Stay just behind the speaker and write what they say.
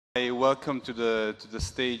welcome to the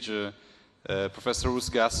stage Professor Urs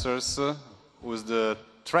Gassers, who is the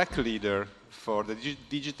track leader for the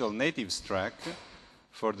Digital Natives track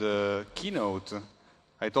for the Keynote.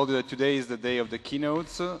 I told you that today is the day of the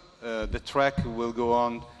keynotes. The track will go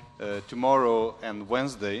on tomorrow and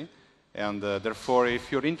Wednesday, and therefore,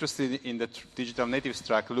 if you're interested in the Digital Natives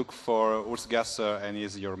track, look for Urs Gasser, and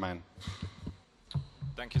he's your man.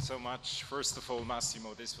 Thank you so much. First of all,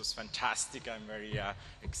 Massimo, this was fantastic. I'm very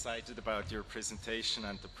excited about your presentation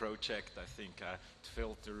and the project. I think it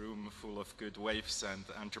filled the room full of good waves and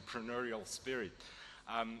entrepreneurial spirit.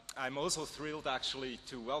 I'm also thrilled actually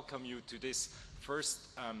to welcome you to this first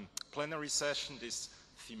plenary session, this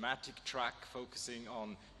thematic track focusing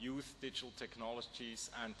on youth, digital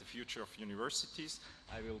technologies and the future of universities.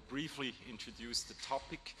 I will briefly introduce the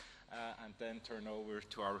topic and then turn over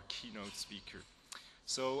to our keynote speaker.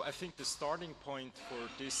 So I think the starting point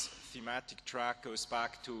for this thematic track goes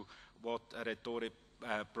back to what Rettore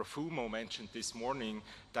Profumo mentioned this morning,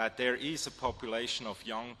 that there is a population of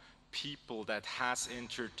young people that has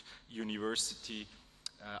entered university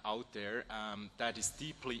out there that is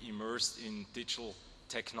deeply immersed in digital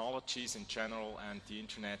technologies in general and the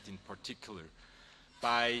internet in particular.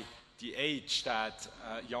 By the age that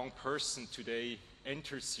a young person today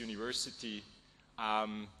enters university,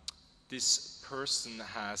 this person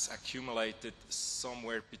has accumulated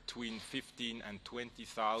somewhere between 15 and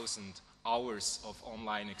 20,000 hours of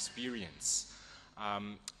online experience.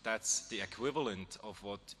 That's the equivalent of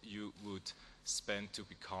what you would spend to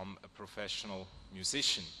become a professional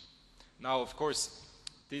musician. Now, of course,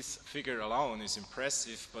 this figure alone is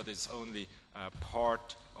impressive, but it's only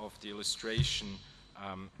part of the illustration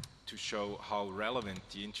to show how relevant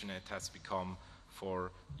the internet has become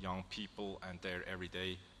for young people and their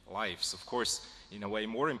everyday lives. Of course, in a way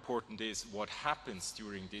more important is what happens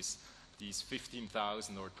during these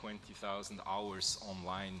 15,000 or 20,000 hours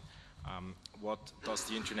online. What does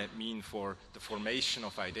the internet mean for the formation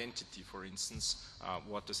of identity, for instance?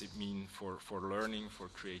 What does it mean for learning, for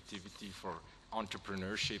creativity, for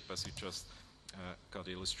entrepreneurship, as you just got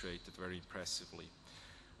illustrated very impressively?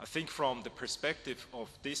 I think from the perspective of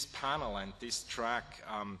this panel and this track,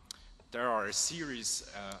 there are a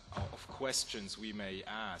series of questions we may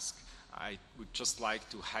ask. I would just like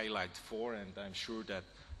to highlight four, and I'm sure that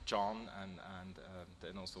John and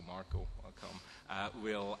then also Marco, welcome,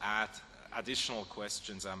 will add additional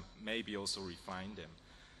questions and maybe also refine them.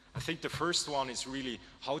 I think the first one is really,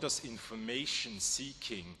 how does information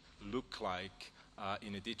seeking look like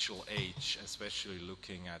in a digital age, especially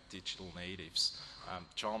looking at digital natives?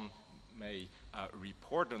 John may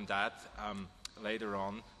report on that later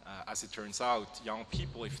on. As it turns out, young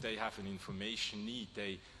people, if they have an information need,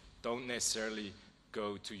 they don't necessarily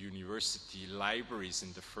go to university libraries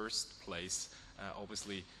in the first place.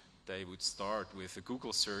 Obviously, they would start with a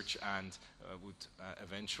Google search and would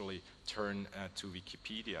eventually turn to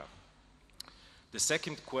Wikipedia. The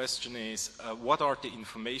second question is, what are the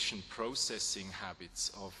information processing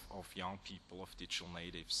habits of young people, of digital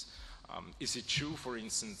natives? Is it true, for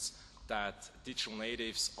instance, that digital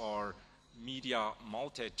natives are media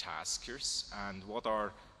multitaskers, and what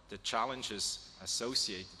are the challenges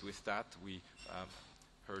associated with that? We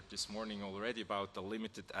heard this morning already about the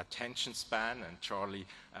limited attention span, and Charlie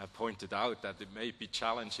pointed out that it may be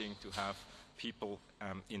challenging to have people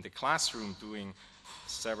in the classroom doing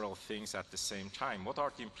several things at the same time. What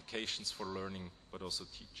are the implications for learning but also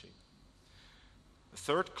teaching? The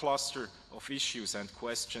third cluster of issues and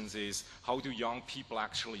questions is, how do young people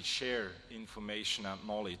actually share information and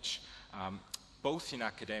knowledge, both in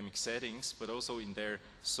academic settings but also in their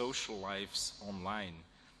social lives online?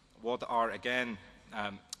 What are, again,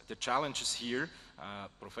 the challenges here?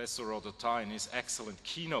 Professor Rodota, in his excellent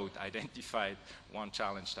keynote, identified one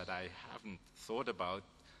challenge that I haven't thought about,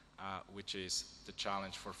 which is the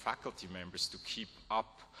challenge for faculty members to keep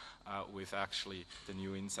up with actually the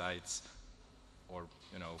new insights or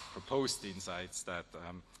proposed insights that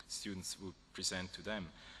students would present to them.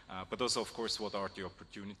 But also, of course, what are the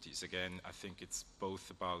opportunities? Again, I think it's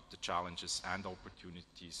both about the challenges and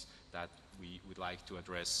opportunities that we would like to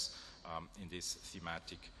address in this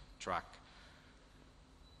thematic track.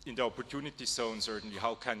 In the opportunity zone, certainly,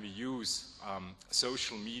 how can we use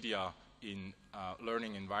social media in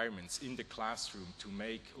learning environments in the classroom to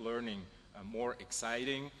make learning more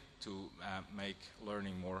exciting, to make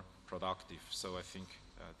learning more productive? So I think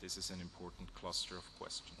this is an important cluster of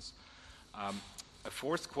questions. A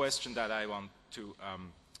fourth question that I want to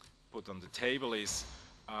put on the table is,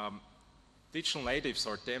 digital natives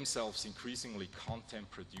are themselves increasingly content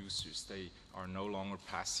producers. They are no longer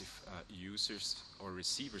passive users or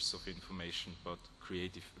receivers of information, but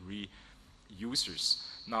creative reusers.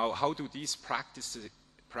 Now, how do these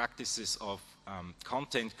practices of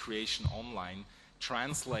content creation online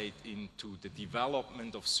translate into the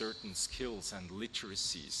development of certain skills and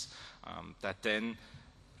literacies that then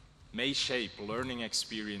may shape learning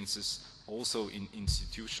experiences also in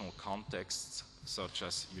institutional contexts such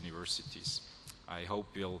as universities? I hope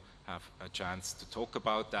we'll have a chance to talk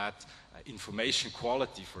about that. Information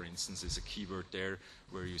quality, for instance, is a keyword there,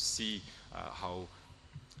 where you see how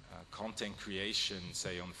content creation,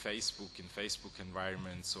 say on Facebook, in Facebook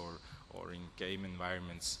environments or in game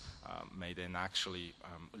environments, may then actually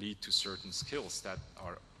lead to certain skills that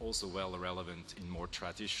are also well relevant in more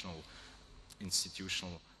traditional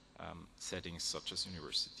institutional settings such as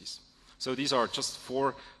universities. So these are just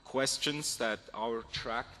 4 questions that our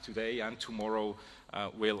track today and tomorrow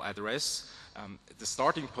will address. The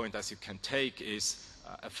starting point, as you can take, is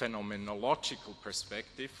a phenomenological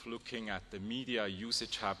perspective, looking at the media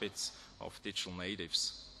usage habits of digital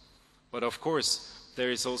natives. But of course,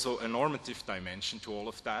 there is also a normative dimension to all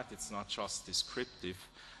of that. It's not just descriptive.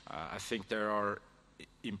 I think there are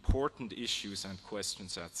important issues and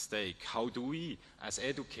questions at stake. How do we, as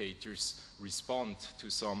educators, respond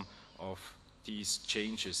to some of these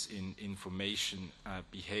changes in information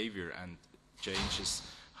behavior and changes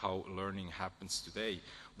how learning happens today?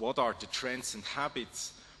 What are the trends and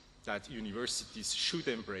habits that universities should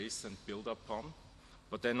embrace and build upon?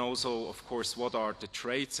 But then also, of course, what are the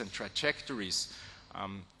traits and trajectories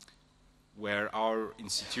where our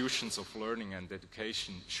institutions of learning and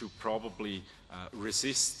education should probably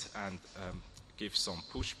resist and give some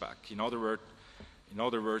pushback? In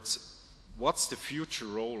other words, what's the future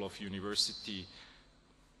role of university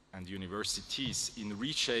and universities in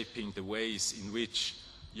reshaping the ways in which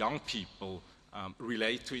young people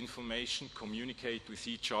relate to information, communicate with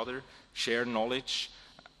each other, share knowledge,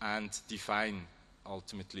 and define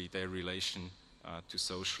ultimately their relation to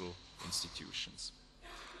social institutions?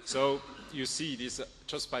 So you see, this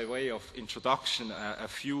just by way of introduction, a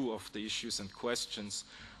few of the issues and questions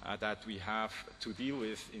that we have to deal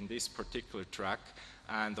with in this particular track.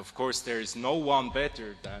 And of course, there is no one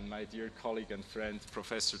better than my dear colleague and friend,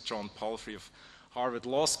 Professor John Palfrey of Harvard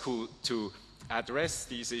Law School, to address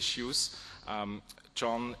these issues.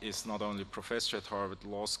 John is not only a professor at Harvard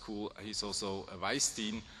Law School, he's also a vice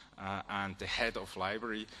dean and the head of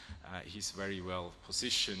library. He's very well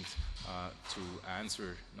positioned to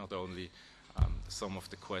answer not only some of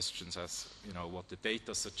the questions as, you know, what the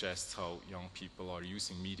data suggests, how young people are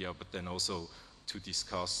using media, but then also to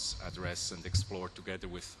discuss, address, and explore together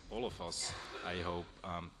with all of us, I hope,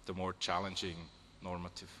 the more challenging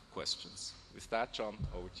normative questions. With that, John,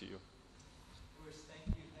 over to you.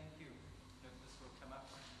 Thank you. This will come up.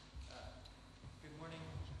 Good morning,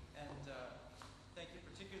 and thank you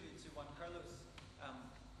particularly to Juan Carlos.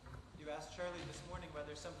 You asked Charlie this morning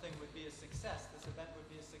whether something would be a success, this event would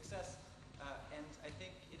be a success, and I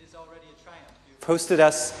think it is already a triumph. You've hosted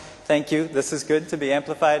us, thank you, this is good to be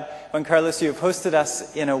amplified. Juan Carlos, you've hosted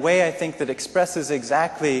us in a way I think that expresses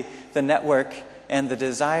exactly the network and the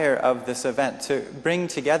desire of this event to bring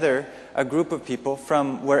together a group of people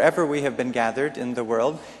from wherever we have been gathered in the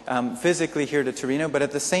world, physically here to Torino, but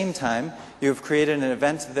at the same time, you've created an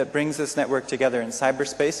event that brings this network together in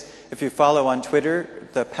cyberspace. If you follow on Twitter,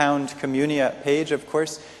 the #Communia page, of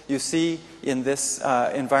course, you see in this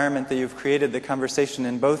environment that you've created the conversation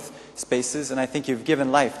in both spaces, and I think you've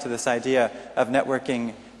given life to this idea of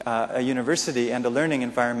networking a university and a learning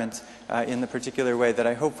environment in the particular way that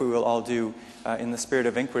I hope we will all do in the spirit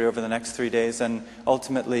of inquiry over the next 3 days, and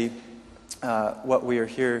ultimately what we are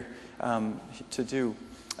here to do.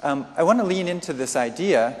 I want to lean into this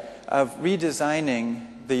idea of redesigning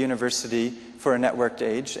the university for a networked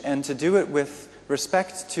age, and to do it with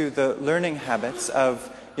respect to the learning habits of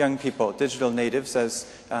young people, digital natives, as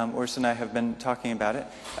Urs and I have been talking about it.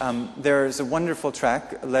 There's a wonderful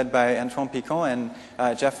track led by Antoine Picon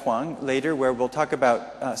and Jeff Huang later, where we'll talk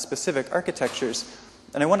about specific architectures.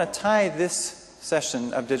 And I want to tie this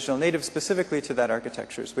session of digital natives specifically to that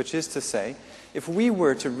architectures, which is to say, if we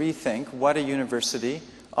were to rethink what a university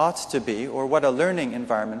ought to be, or what a learning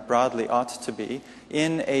environment broadly ought to be,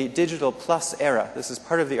 in a digital plus era. This is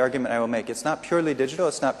part of the argument I will make. It's not purely digital,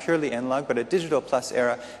 it's not purely analog, but a digital plus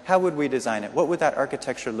era. How would we design it? What would that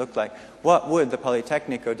architecture look like? What would the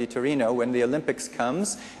Politecnico di Torino, when the Olympics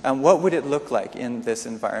comes, what would it look like in this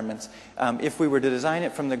environment if we were to design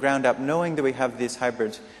it from the ground up, knowing that we have these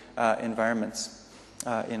hybrid environments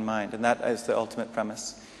in mind? And that is the ultimate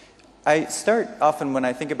premise. I start often when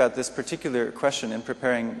I think about this particular question in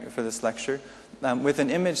preparing for this lecture with an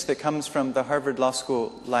image that comes from the Harvard Law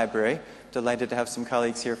School library. Delighted to have some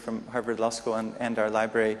colleagues here from Harvard Law School and our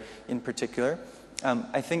library in particular.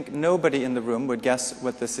 I think nobody in the room would guess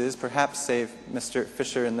what this is, perhaps save Mr.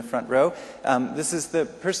 Fisher in the front row. This is the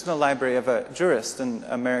personal library of a jurist in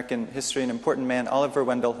American history, an important man, Oliver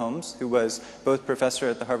Wendell Holmes, who was both professor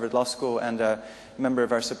at the Harvard Law School and a member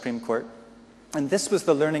of our Supreme Court. And this was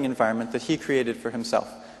the learning environment that he created for himself.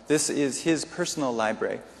 This is his personal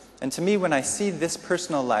library. And to me, when I see this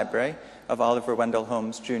personal library of Oliver Wendell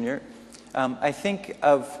Holmes, Jr., I think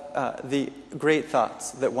of the great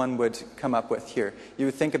thoughts that one would come up with here. You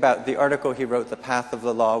would think about the article he wrote, The Path of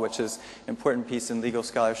the Law, which is an important piece in legal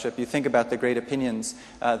scholarship. You think about the great opinions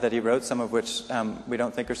that he wrote, some of which we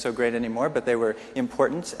don't think are so great anymore, but they were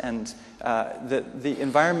important. And the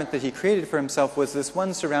environment that he created for himself was this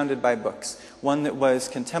one surrounded by books, one that was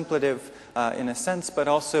contemplative in a sense, but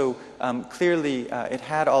also clearly it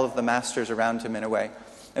had all of the masters around him in a way.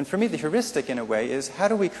 And for me, the heuristic, in a way, is how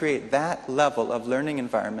do we create that level of learning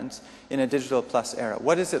environment in a digital plus era?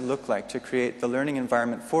 What does it look like to create the learning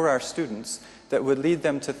environment for our students that would lead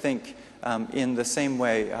them to think in the same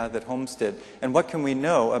way that Holmes did? And what can we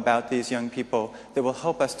know about these young people that will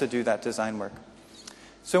help us to do that design work?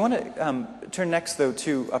 So I want to turn next, though,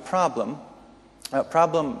 to a problem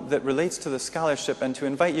that relates to the scholarship and to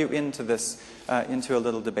invite you into this, into a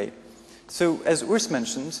little debate. So as Urs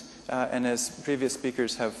mentioned, and as previous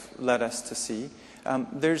speakers have led us to see,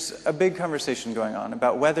 there's a big conversation going on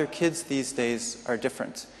about whether kids these days are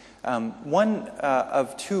different. One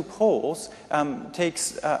of two poles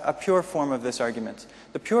takes a pure form of this argument.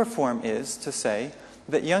 The pure form is to say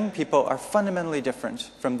that young people are fundamentally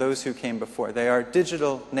different from those who came before. They are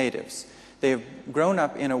digital natives. They have grown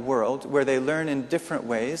up in a world where they learn in different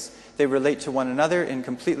ways. They relate to one another in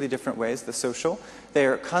completely different ways, the social. They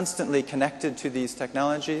are constantly connected to these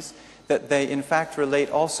technologies, that they in fact relate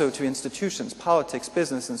also to institutions, politics,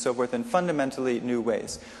 business, and so forth in fundamentally new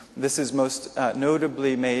ways. This is most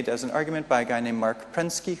notably made as an argument by a guy named Mark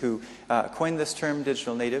Prensky, who coined this term,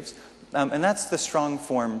 digital natives. And that's the strong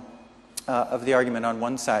form of the argument on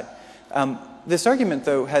one side. This argument,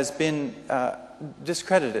 though, has been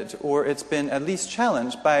discredited, or it's been at least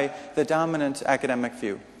challenged by the dominant academic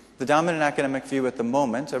view. The dominant academic view at the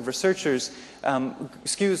moment of researchers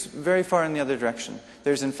skews very far in the other direction.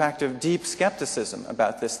 There's in fact a deep skepticism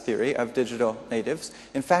about this theory of digital natives.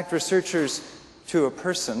 In fact, researchers to a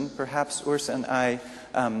person, perhaps Urs and I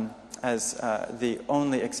as the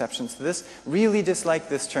only exceptions to this, really dislike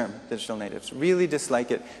this term, digital natives, really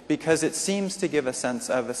dislike it because it seems to give a sense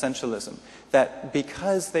of essentialism, that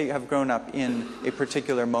because they have grown up in a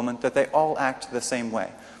particular moment, that they all act the same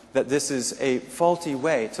way, that this is a faulty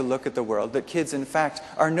way to look at the world, that kids in fact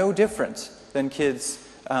are no different than kids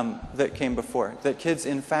that came before, that kids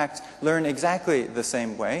in fact learn exactly the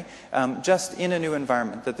same way, just in a new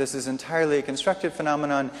environment, that this is entirely a constructed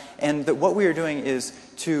phenomenon, and that what we are doing is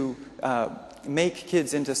to make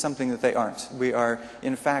kids into something that they aren't. We are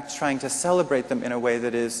in fact trying to celebrate them in a way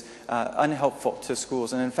that is unhelpful to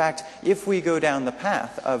schools. And in fact, if we go down the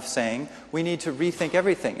path of saying we need to rethink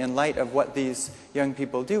everything in light of what these young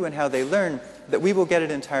people do and how they learn, that we will get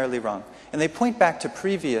it entirely wrong. And they point back to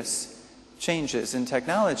previous changes in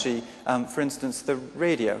technology, for instance, the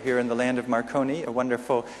radio here in the land of Marconi, a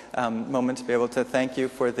wonderful moment to be able to thank you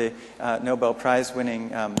for the Nobel Prize-winning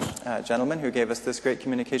gentleman who gave us this great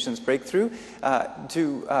communications breakthrough,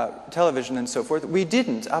 to television and so forth. We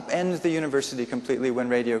didn't upend the university completely when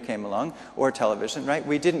radio came along, or television, right?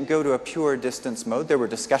 We didn't go to a pure distance mode. There were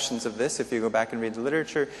discussions of this if you go back and read the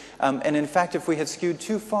literature. And in fact, if we had skewed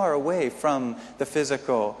too far away from the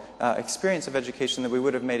physical experience of education, that we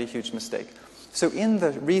would have made a huge mistake. So in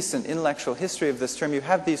the recent intellectual history of this term, you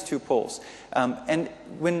have these two poles. And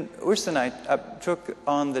when Urs and I took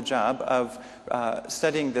on the job of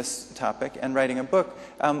studying this topic and writing a book,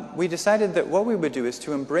 we decided that what we would do is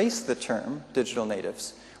to embrace the term digital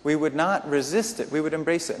natives. We would not resist it. We would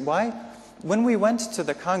embrace it. Why? When we went to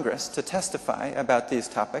the Congress to testify about these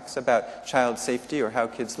topics, about child safety or how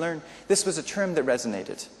kids learn, this was a term that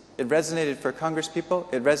resonated. It resonated for Congress people.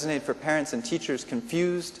 It resonated for parents and teachers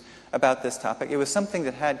confused about this topic. It was something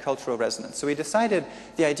that had cultural resonance. So we decided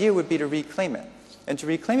the idea would be to reclaim it. And to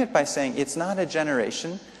reclaim it by saying it's not a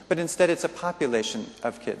generation, but instead it's a population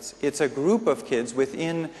of kids. It's a group of kids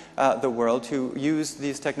within the world who use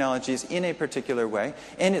these technologies in a particular way,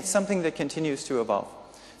 and it's something that continues to evolve.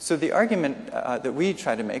 So the argument that we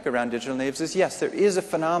try to make around digital natives is, yes, there is a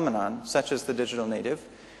phenomenon such as the digital native,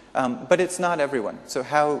 But it's not everyone. So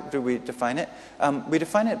how do we define it? We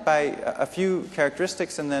define it by a few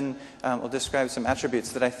characteristics, and then we'll describe some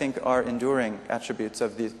attributes that I think are enduring attributes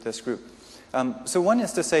of this group. So one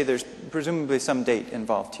is to say there's presumably some date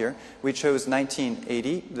involved here. We chose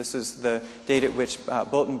 1980. This is the date at which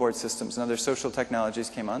bulletin board systems and other social technologies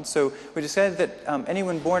came on. So we decided that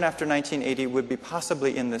anyone born after 1980 would be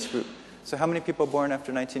possibly in this group. So how many people born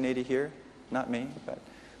after 1980 here? Not me, but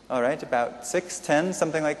all right, about 6, 10,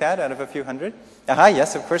 something like that, out of a few hundred. Aha,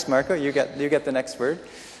 yes, of course, Marco, you get the next word,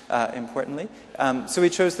 importantly. So we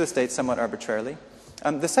chose this date somewhat arbitrarily.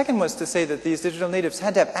 The second was to say that these digital natives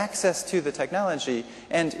had to have access to the technology,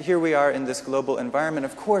 and here we are in this global environment.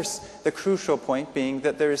 Of course, the crucial point being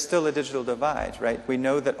that there is still a digital divide, right? We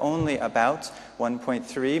know that only about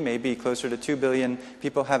 1.3, maybe closer to 2 billion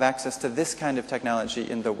people have access to this kind of technology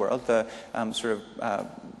in the world, the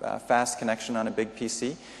fast connection on a big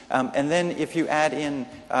PC. And then if you add in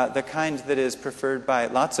the kind that is preferred by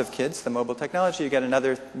lots of kids, the mobile technology, you get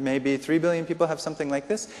another maybe 3 billion people have something like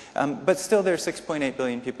this. But still there are 6.8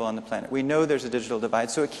 billion people on the planet. We know there's a digital divide,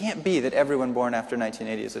 so it can't be that everyone born after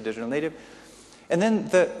 1980 is a digital native. And then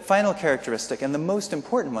the final characteristic, and the most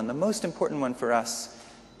important one for us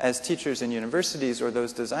as teachers in universities or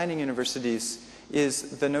those designing universities,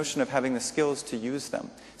 is the notion of having the skills to use them.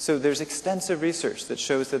 So there's extensive research that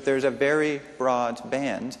shows that there's a very broad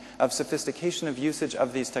band of sophistication of usage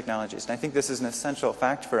of these technologies. And I think this is an essential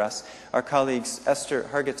fact for us. Our colleagues Esther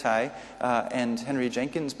Hargitay and Henry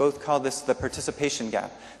Jenkins both call this the participation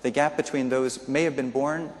gap. The gap between those may have been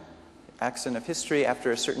born, accident of history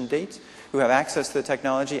after a certain date, who have access to the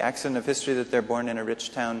technology, accident of history that they're born in a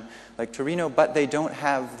rich town like Torino, but they don't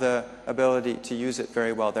have the ability to use it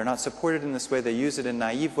very well. They're not supported in this way. They use it in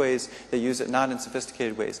naive ways. They use it not in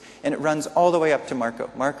sophisticated ways. And it runs all the way up to Marco.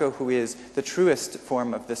 Marco, who is the truest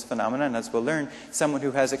form of this phenomenon, as we'll learn, someone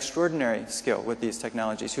who has extraordinary skill with these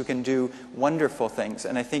technologies, who can do wonderful things.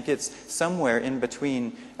 And I think it's somewhere in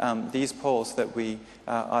between these poles that we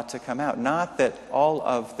ought to come out. Not that all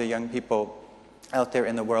of the young people out there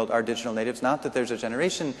in the world are digital natives, not that there's a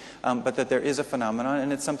generation, but that there is a phenomenon,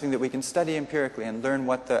 and it's something that we can study empirically and learn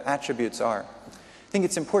what the attributes are. I think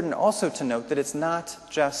it's important also to note that it's not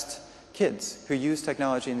just kids who use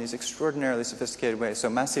technology in these extraordinarily sophisticated ways. So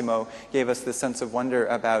Massimo gave us this sense of wonder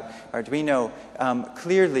about Arduino.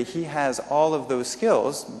 Clearly, he has all of those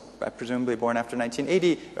skills, presumably born after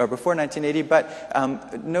 1980 or before 1980,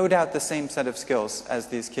 but no doubt the same set of skills as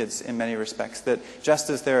these kids in many respects. That just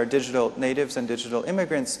as there are digital natives and digital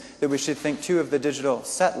immigrants, that we should think too of the digital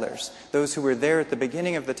settlers, those who were there at the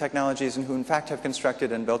beginning of the technologies and who in fact have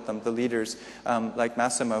constructed and built them, the leaders like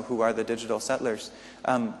Massimo, who are the digital settlers.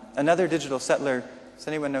 Another digital settler, does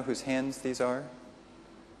anyone know whose hands these are?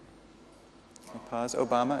 I'll pause.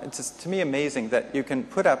 Obama. It's just, to me, amazing that you can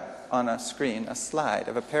put up on a screen a slide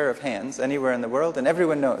of a pair of hands anywhere in the world, and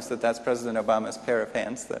everyone knows that that's President Obama's pair of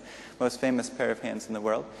hands, the most famous pair of hands in the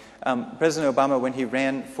world. President Obama, when he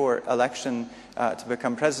ran for election to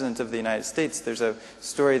become president of the United States, there's a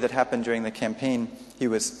story that happened during the campaign. He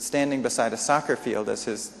was standing beside a soccer field as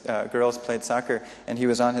his girls played soccer, and he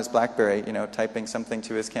was on his BlackBerry, typing something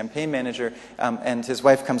to his campaign manager, and his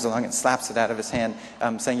wife comes along and slaps it out of his hand,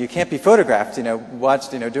 saying, "You can't be photographed,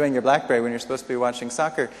 doing your BlackBerry when you're supposed to be watching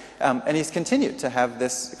soccer." And he's continued to have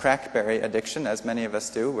this crackberry addiction, as many of us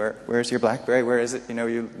do. Where's your BlackBerry? Where is it?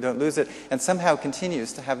 You don't lose it. And somehow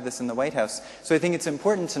continues to have this in the White House. So I think it's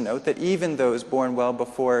important to note that even those born well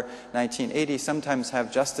before 1980 sometimes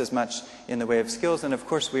have just as much in the way of skills. And of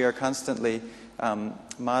course, we are constantly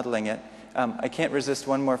modeling it. I can't resist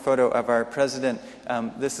one more photo of our president.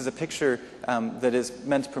 This is a picture that is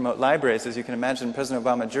meant to promote libraries. As you can imagine, President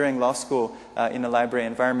Obama, during law school in a library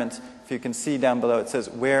environment, if you can see down below, it says,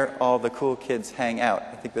 "Where all the cool kids hang out."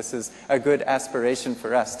 I think this is a good aspiration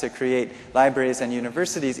for us to create libraries and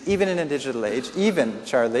universities, even in a digital age, even,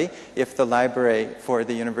 Charlie, if the library for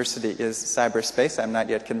the university is cyberspace. I'm not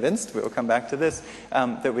yet convinced, we will come back to this,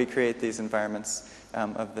 that we create these environments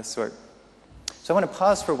of this sort. So I want to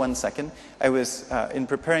pause for 1 second. I was, in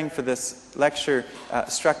preparing for this lecture,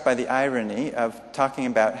 struck by the irony of talking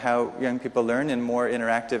about how young people learn in more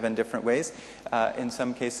interactive and different ways, in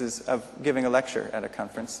some cases of giving a lecture at a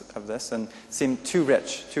conference of this, and seemed too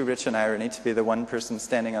rich an irony to be the one person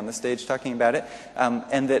standing on the stage talking about it,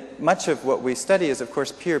 and that much of what we study is, of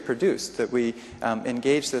course, peer-produced, that we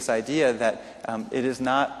engage this idea that it is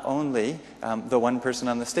not only the one person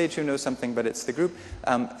on the stage who knows something, but it's the group.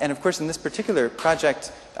 And of course, in this particular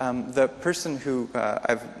project, the person who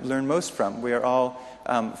I've learned most from, we are all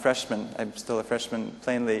freshmen, I'm still a freshman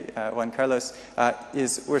plainly, Juan Carlos,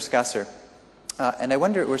 is Urs Gasser. And I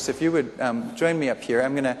wonder, Urs, if you would join me up here.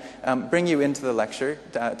 I'm going to bring you into the lecture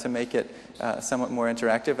to make it somewhat more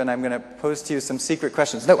interactive, and I'm going to pose to you some secret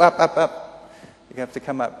questions. No, up. You have to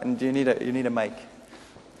come up, and you need a mic.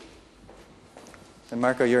 And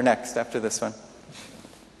Marco, you're next after this one.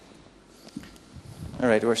 All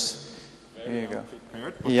right, Urs. Here you go.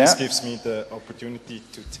 But this gives me the opportunity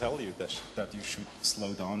to tell you that you should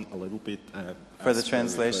slow down a little bit. For the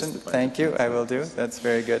translation? Thank you, I will do. That's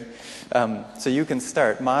very good. So you can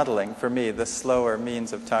start modeling for me the slower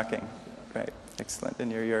means of talking. Right, excellent, in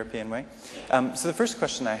your European way. So the first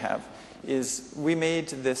question I have is, we made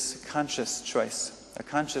this conscious choice, a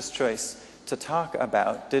conscious choice to talk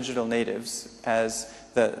about digital natives as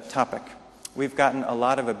the topic. We've gotten a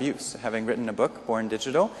lot of abuse, having written a book, Born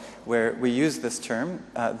Digital, where we use this term,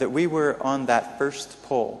 that we were on that first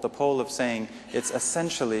pole, the pole of saying it's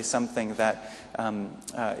essentially something that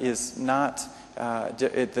is not,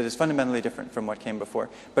 that is fundamentally different from what came before.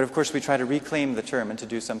 But of course we try to reclaim the term and to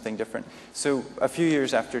do something different. So a few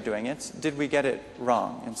years after doing it, did we get it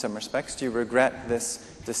wrong in some respects? Do you regret this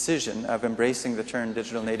decision of embracing the term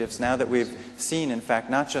digital natives now that we've seen, in fact,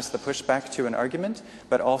 not just the pushback to an argument,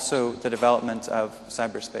 but also the development of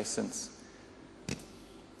cyberspace since?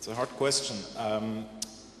 It's a hard question.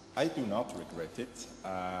 I do not regret it.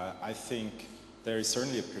 I think there is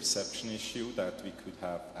certainly a perception issue that we could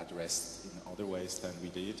have addressed in other ways than we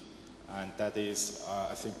did. And that is,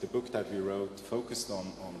 I think the book that we wrote focused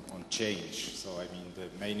on change. So, I mean, the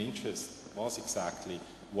main interest was exactly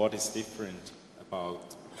what is different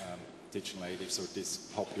about digital natives, or this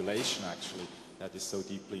population actually that is so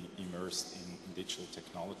deeply immersed in digital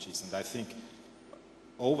technologies. And I think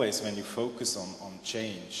always when you focus on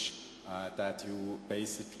change, that you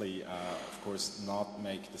basically, of course, not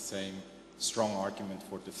make the same strong argument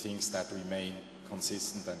for the things that remain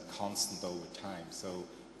consistent and constant over time. So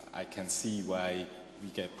I can see why we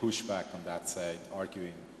get pushback on that side,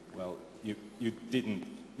 arguing, well, you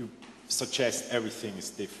suggest everything is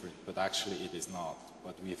different, but actually it is not.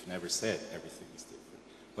 But we have never said everything is different.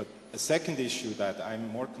 But a second issue that I'm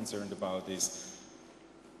more concerned about is,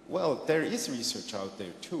 well, there is research out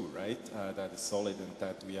there too, right, that is solid and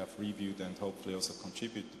that we have reviewed and hopefully also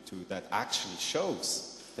contributed to, that actually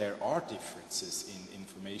shows there are differences in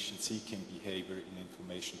information seeking behavior, in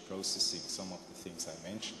information processing, some of the things I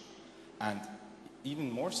mentioned. And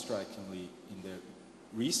even more strikingly, in the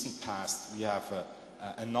recent past, we have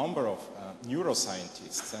a number of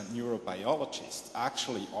neuroscientists and neurobiologists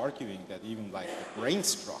actually arguing that even like the brain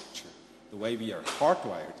structure, the way we are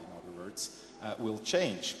hardwired, in other words, will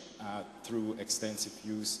change through extensive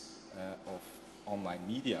use of online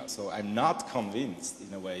media. So I'm not convinced,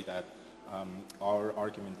 in a way, that our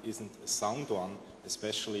argument isn't a sound one,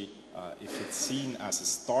 especially if it's seen as a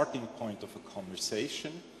starting point of a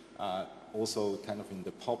conversation, also kind of in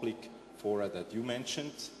the public fora that you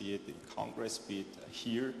mentioned, be it in Congress, be it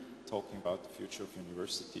here, talking about the future of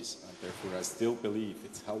universities. And therefore, I still believe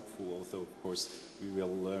it's helpful, although, of course, we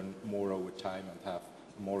will learn more over time and have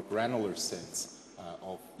a more granular sense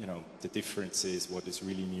of, you know, the differences, what is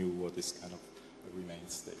really new, what is kind of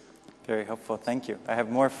remains there. Very helpful, thank you. I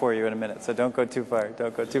have more for you in a minute, so don't go too far,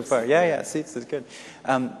 don't go too far. Yeah, seats is good.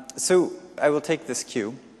 So I will take this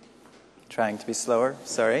cue, trying to be slower,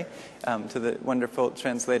 sorry, to the wonderful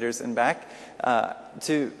translators in back,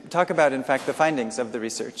 to talk about, in fact, the findings of the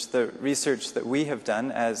research that we have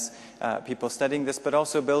done as people studying this, but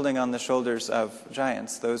also building on the shoulders of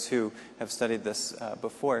giants, those who have studied this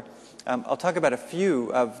before. I'll talk about a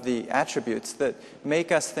few of the attributes that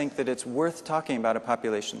make us think that it's worth talking about a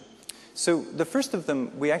population. So the first of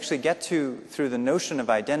them we actually get to through the notion of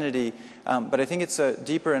identity, but I think it's a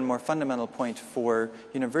deeper and more fundamental point for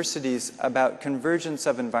universities about convergence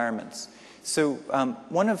of environments. So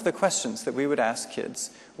one of the questions that we would ask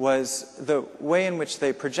kids was the way in which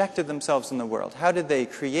they projected themselves in the world. How did they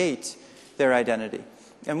create their identity?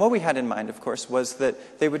 And what we had in mind, of course, was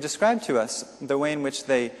that they would describe to us the way in which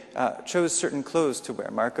they chose certain clothes to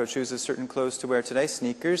wear. Marco chooses certain clothes to wear today,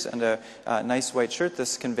 sneakers and a nice white shirt.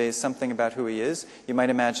 This conveys something about who he is. You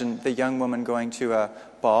might imagine the young woman going to a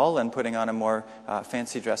ball and putting on a more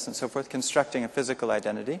fancy dress and so forth, constructing a physical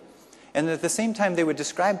identity. And at the same time, they would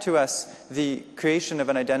describe to us the creation of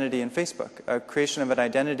an identity in Facebook, a creation of an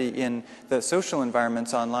identity in the social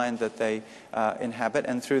environments online that they inhabit,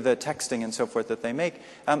 and through the texting and so forth that they make.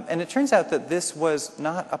 And it turns out that this was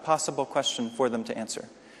not a possible question for them to answer.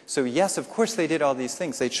 So yes, of course they did all these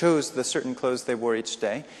things. They chose the certain clothes they wore each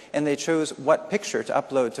day, and they chose what picture to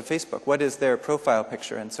upload to Facebook, what is their profile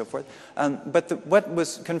picture and so forth. But what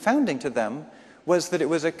was confounding to them was that it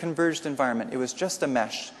was a converged environment. It was just a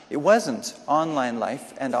mesh. It wasn't online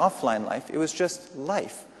life and offline life. It was just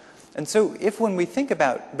life. And so when we think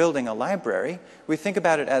about building a library, we think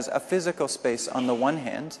about it as a physical space on the one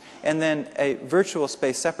hand, and then a virtual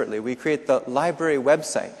space separately. We create the library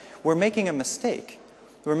website. We're making a mistake.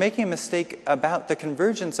 We're making a mistake about the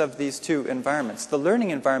convergence of these two environments. The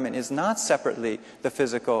learning environment is not separately the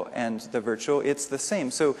physical and the virtual. It's the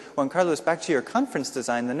same. So, Juan Carlos, back to your conference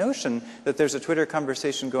design, the notion that there's a Twitter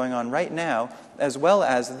conversation going on right now, as well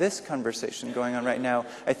as this conversation going on right now,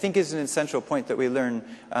 I think is an essential point that we learn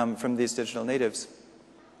from these digital natives.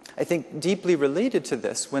 I think deeply related to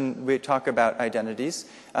this, when we talk about identities,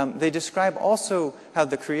 they describe also how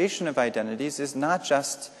the creation of identities is not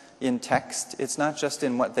just in text, it's not just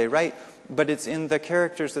in what they write, but it's in the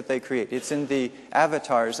characters that they create. It's in the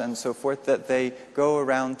avatars and so forth that they go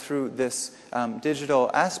around through this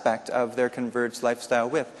digital aspect of their converged lifestyle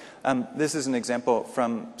with. This is an example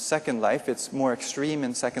from Second Life. It's more extreme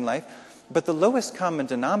in Second Life. But the lowest common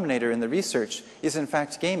denominator in the research is in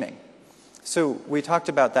fact gaming. So we talked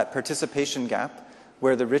about that participation gap,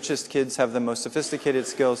 where the richest kids have the most sophisticated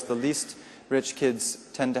skills, the least rich kids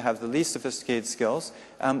tend to have the least sophisticated skills.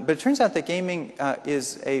 But it turns out that gaming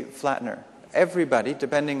is a flattener. Everybody,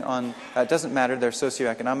 depending on, it doesn't matter their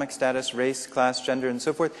socioeconomic status, race, class, gender, and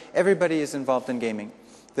so forth, everybody is involved in gaming.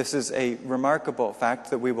 This is a remarkable fact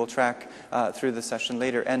that we will track through the session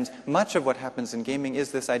later. And much of what happens in gaming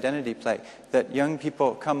is this identity play, that young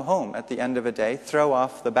people come home at the end of a day, throw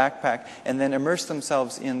off the backpack, and then immerse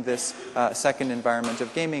themselves in this second environment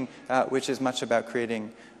of gaming, which is much about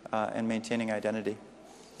creating and maintaining identity.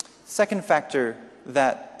 Second factor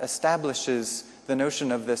that establishes the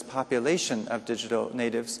notion of this population of digital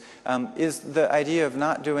natives is the idea of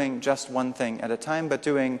not doing just one thing at a time, but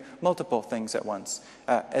doing multiple things at once.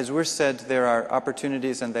 As Urs said, there are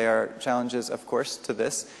opportunities and there are challenges, of course, to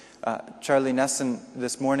this. Charlie Nesson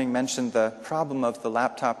this morning mentioned the problem of the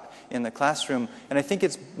laptop in the classroom, and I think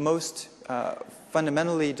it's most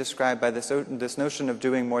fundamentally described by this notion of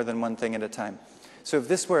doing more than one thing at a time. So if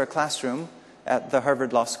this were a classroom at the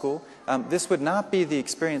Harvard Law School, this would not be the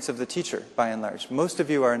experience of the teacher, by and large. Most of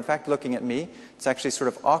you are, in fact, looking at me. It's actually sort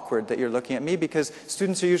of awkward that you're looking at me because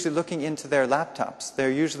students are usually looking into their laptops.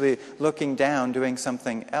 They're usually looking down, doing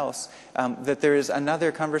something else. That there is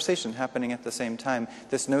another conversation happening at the same time,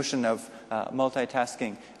 this notion of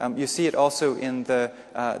multitasking. You see it also in the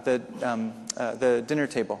dinner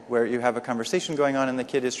table, where you have a conversation going on and the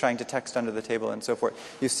kid is trying to text under the table and so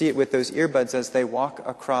forth. You see it with those earbuds as they walk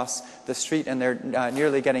across the street and they're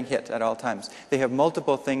nearly getting hit at all times. They have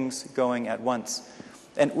multiple things going at once.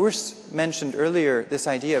 And Urs mentioned earlier this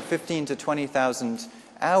idea of 15 to 20,000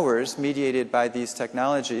 hours mediated by these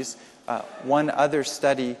technologies. One other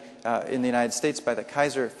study in the United States by the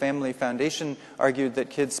Kaiser Family Foundation argued that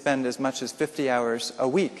kids spend as much as 50 hours a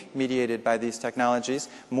week mediated by these technologies,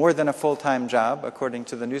 more than a full-time job, according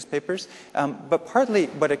to the newspapers. But partly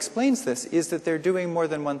what explains this is that they're doing more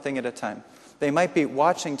than one thing at a time. They might be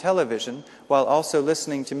watching television while also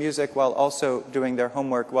listening to music, while also doing their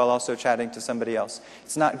homework, while also chatting to somebody else.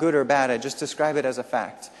 It's not good or bad, I just describe it as a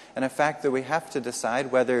fact. And a fact that we have to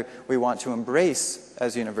decide whether we want to embrace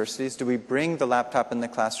as universities. Do we bring the laptop in the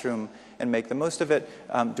classroom and make the most of it?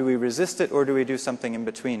 Do we resist it, or do we do something in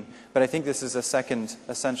between? But I think this is a second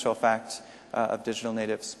essential fact of digital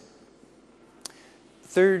natives.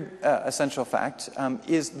 Third essential fact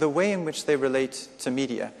is the way in which they relate to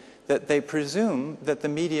media. That they presume that the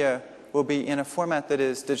media will be in a format that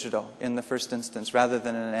is digital in the first instance, rather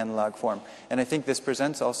than in an analog form. And I think this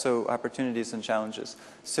presents also opportunities and challenges.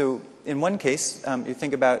 So in one case, you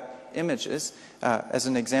think about images. As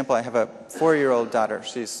an example, I have a 4-year-old daughter.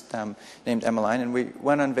 She's named Emmeline, and we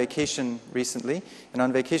went on vacation recently. And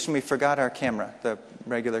on vacation, we forgot our camera, the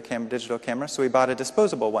regular camera, digital camera, so we bought a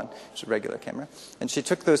disposable one, which is a regular camera. And she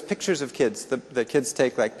took those pictures of kids. The kids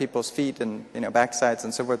take like people's feet and backsides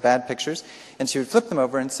and so forth, bad pictures, and she would flip them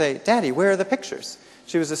over and say, "Daddy, where are the pictures?"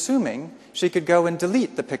 She was assuming she could go and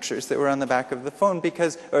delete the pictures that were on the back of the phone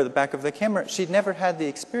or the back of the camera. She'd never had the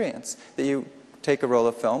experience that you take a roll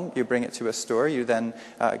of film, you bring it to a store, you then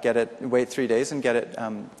wait 3 days and get it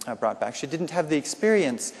brought back. She didn't have the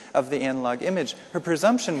experience of the analog image. Her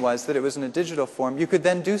presumption was that it was in a digital form. You could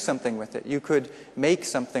then do something with it. You could make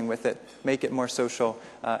something with it, make it more social,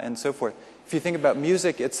 and so forth. If you think about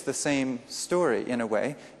music, it's the same story in a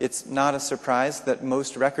way. It's not a surprise that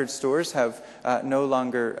most record stores have no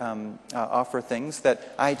longer offer things,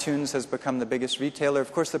 that iTunes has become the biggest retailer.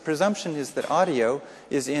 Of course, the presumption is that audio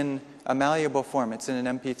is in a malleable form. It's in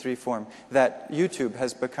an MP3 form. That YouTube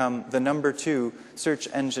has become the #2 search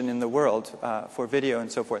engine in the world for video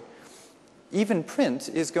and so forth. even print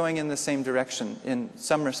is going in the same direction in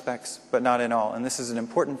some respects, but not in all. And this is an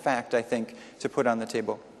important fact, I think, to put on the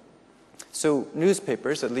table. So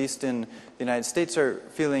newspapers, at least in the United States, are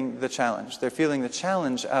feeling the challenge. They're feeling the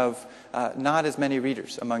challenge of not as many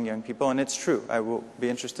readers among young people, and it's true. I will be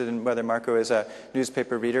interested in whether Marco is a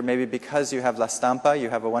newspaper reader, maybe because you have La Stampa, you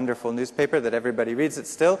have a wonderful newspaper that everybody reads it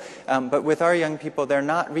still, but with our young people, they're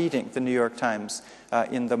not reading the New York Times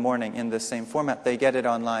in the morning in the same format. They get it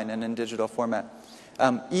online and in digital format.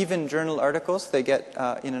 Even journal articles, they get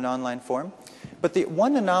in an online form. But the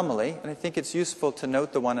one anomaly, and I think it's useful to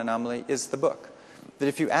note the one anomaly, is the book. That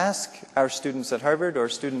if you ask our students at Harvard or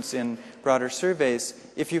students in broader surveys,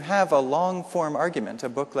 if you have a long-form argument, a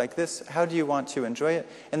book like this, how do you want to enjoy it?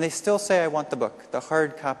 And they still say, I want the book, the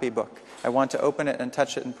hard copy book. I want to open it and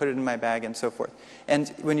touch it and put it in my bag and so forth. And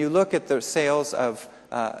when you look at the sales of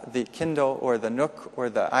the Kindle or the Nook or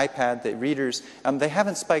the iPad, the readers, they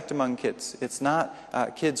haven't spiked among kids. It's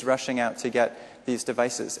not kids rushing out to get these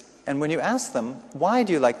devices. And when you ask them, why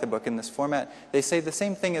do you like the book in this format, they say the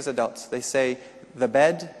same thing as adults. They say, the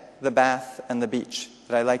bed, the bath, and the beach.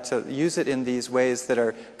 That I like to use it in these ways that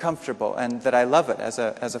are comfortable and that I love it as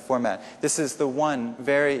a format. This is the one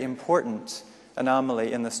very important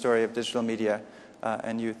anomaly in the story of digital media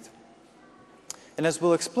and youth. And as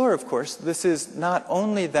we'll explore, of course, this is not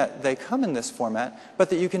only that they come in this format, but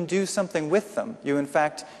that you can do something with them. You, in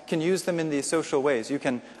fact, can use them in these social ways. You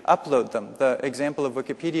can upload them. The example of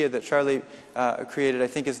Wikipedia that Charlie created, I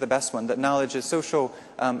think, is the best one, that knowledge is social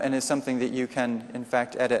and is something that you can, in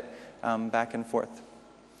fact, edit back and forth.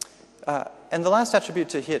 And the last attribute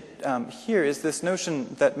to hit here is this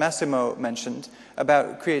notion that Massimo mentioned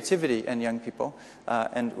about creativity and young people.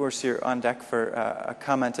 And Urs, you're on deck for a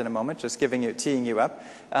comment in a moment, just teeing you up.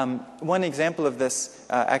 One example of this,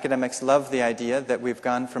 academics love the idea that we've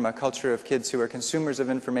gone from a culture of kids who are consumers of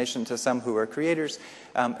information to some who are creators.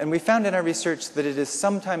 And we found in our research that it is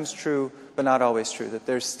sometimes true, but not always true, that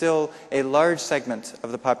there's still a large segment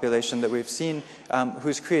of the population that we've seen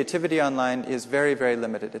whose creativity online is very, very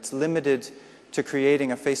limited. It's limited to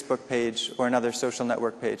creating a Facebook page or another social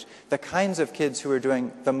network page. The kinds of kids who are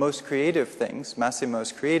doing the most creative things,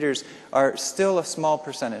 Massimo's creators, are still a small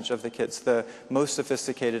percentage of the kids, the most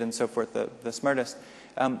sophisticated and so forth, the smartest.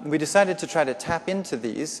 We decided to try to tap into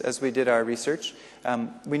these as we did our research.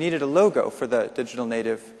 We needed a logo for the Digital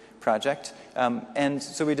Native project, and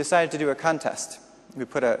so we decided to do a contest. We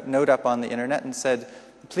put a note up on the internet and said,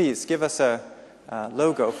 please give us a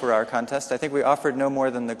logo for our contest. I think we offered no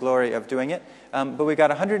more than the glory of doing it, but we got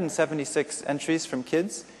 176 entries from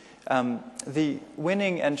kids. The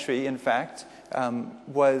winning entry, in fact,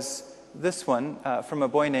 was this one from a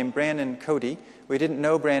boy named Brandon Cody. We didn't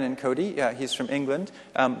know Brandon Cody. He's from England.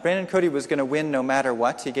 Brandon Cody was going to win no matter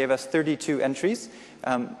what. He gave us 32 entries.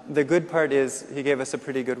 The good part is he gave us a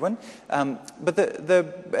pretty good one. But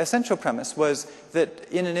the essential premise was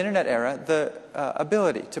that in an internet era, the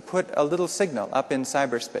ability to put a little signal up in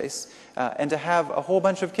cyberspace and to have a whole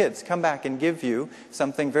bunch of kids come back and give you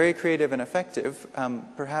something very creative and effective,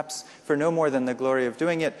 perhaps for no more than the glory of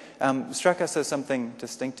doing it, struck us as something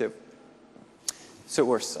distinctive. So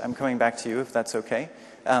Urs, I'm coming back to you, if that's okay.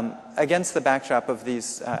 Against the backdrop of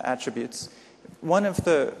these attributes, one of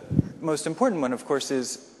the most important one, of course,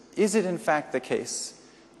 is it in fact the case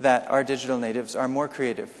that our digital natives are more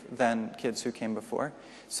creative than kids who came before?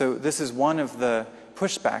 So this is one of the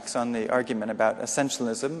pushbacks on the argument about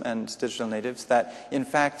essentialism and digital natives, that in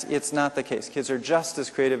fact it's not the case. Kids are just as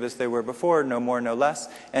creative as they were before, no more, no less.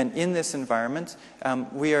 And in this environment,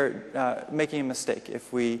 we are making a mistake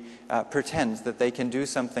if we pretend that they can do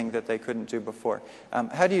something that they couldn't do before.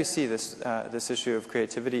 How do you see this, this issue of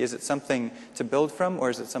creativity? Is it something to build from, or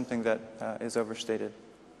is it something that is overstated?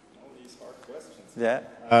 All these hard questions. Yeah,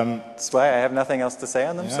 that's why I have nothing else to say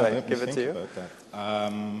on them, so I give it to you. About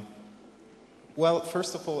that. Well,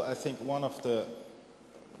 first of all, I think one of the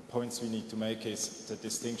points we need to make is the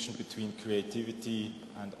distinction between creativity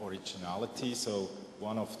and originality. So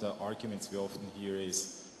one of the arguments we often hear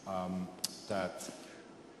is that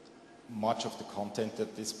much of the content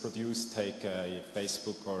that is produced, take a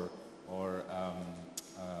Facebook or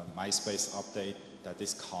MySpace update, that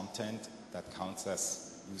is content that counts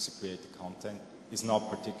as user-created content, is not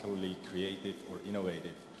particularly creative or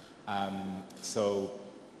innovative. So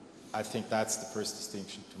I think that's the first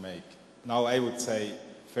distinction to make. Now, I would say,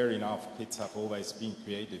 fair enough, kids have always been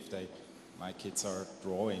creative. My kids are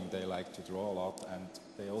drawing, they like to draw a lot, and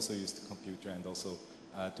they also use the computer and also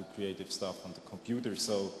do creative stuff on the computer.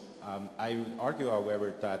 So I would argue,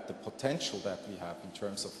 however, that the potential that we have in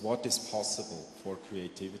terms of what is possible for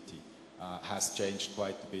creativity has changed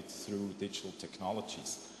quite a bit through digital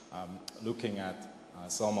technologies. looking at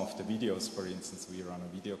some of the videos, for instance, we run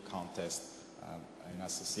a video contest in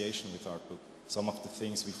association with Artbook. Some of the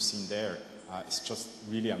things we've seen there is just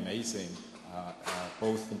really amazing,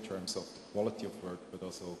 both in terms of the quality of work, but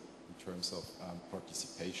also in terms of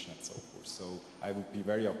participation and so forth. So I would be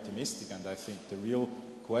very optimistic, and I think the real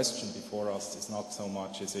question before us is not so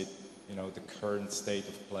much, is it, you know, the current state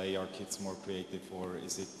of play, are kids more creative, or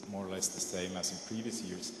is it more or less the same as in previous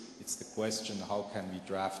years? It's the question, how can we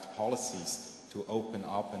draft policies to open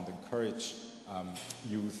up and encourage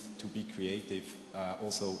youth to be creative,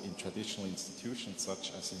 also in traditional institutions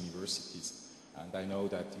such as universities. And I know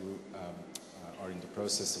that you are in the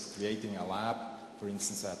process of creating a lab. For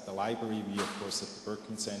instance, at the library, we of course at the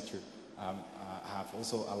Berkman Center have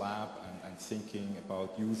also a lab and thinking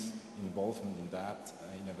about youth involvement in that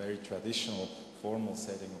in a very traditional, formal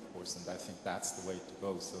setting, of course, and I think that's the way to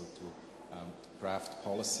go, so to craft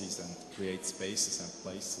policies and create spaces and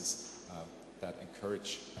places that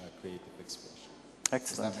encourage creative expression.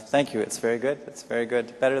 Excellent. Thank you. It's very good. It's very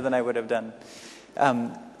good. Better than I would have done.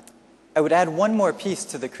 I would add one more piece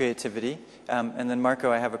to the creativity, and then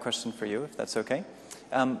Marco, I have a question for you, if that's okay.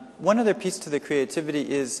 One other piece to the creativity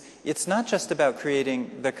is it's not just about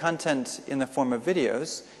creating the content in the form of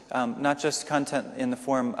videos, not just content in the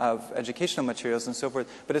form of educational materials and so forth,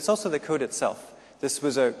 but it's also the code itself. This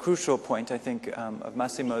was a crucial point, I think, of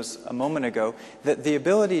Massimo's a moment ago, that the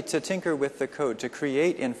ability to tinker with the code, to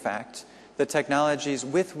create, in fact, the technologies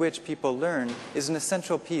with which people learn is an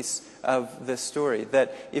essential piece of this story.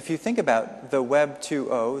 That if you think about the Web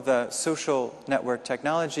 2.0, the social network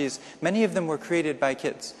technologies, many of them were created by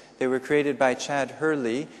kids. They were created by Chad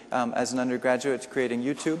Hurley as an undergraduate creating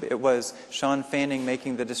YouTube. It was Sean Fanning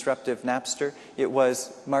making the disruptive Napster. It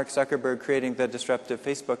was Mark Zuckerberg creating the disruptive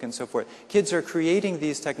Facebook and so forth. Kids are creating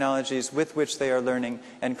these technologies with which they are learning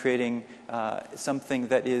and creating something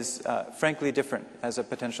that is frankly different as a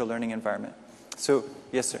potential learning environment. So,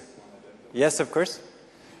 yes, sir. Yes, of course.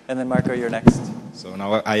 And then Marco, you're next. So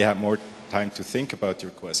now I have more time to think about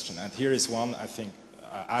your question. And here is one, I think,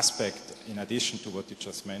 aspect in addition to what you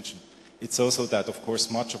just mentioned. It's also that, of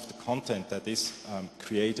course, much of the content that is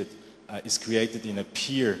created in a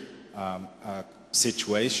peer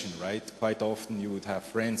situation, right? Quite often you would have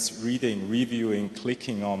friends reading, reviewing,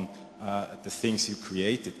 clicking on the things you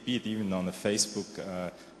created, be it even on a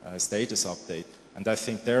Facebook status update. And I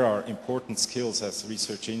think there are important skills, as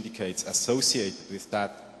research indicates, associated with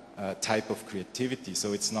that type of creativity.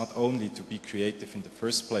 So it's not only to be creative in the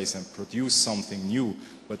first place and produce something new,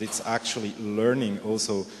 but it's actually learning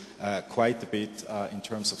also quite a bit in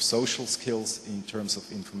terms of social skills, in terms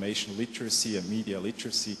of information literacy and media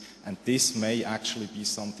literacy, and this may actually be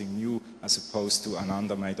something new as opposed to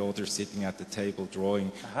Ananda, my daughter, sitting at the table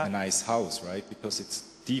drawing a nice house, right? Because it's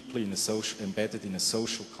deeply in a social, embedded in a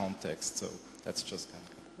social context. So that's just kind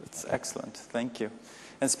of... That's excellent. Thank you.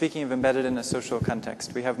 And speaking of embedded in a social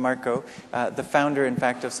context, we have Marco, the founder, in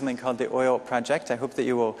fact, of something called the Oil Project. I hope that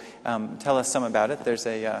you will tell us some about it. There's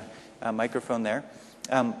a microphone there.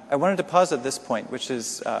 I wanted to pause at this point, which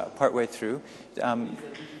is partway through.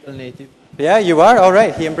 Digital native. Yeah, you are? All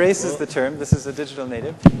right. He embraces the term. This is a digital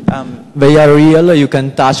native. They are real. You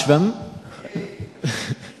can touch them.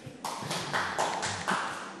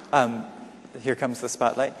 Here comes the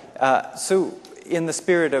spotlight. So, in the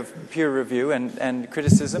spirit of peer review and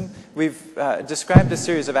criticism, we've described a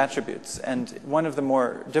series of attributes. And one of the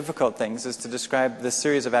more difficult things is to describe this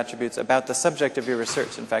series of attributes about the subject of your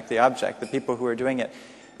research, in fact, the object, the people who are doing it.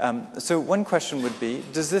 So one question would be,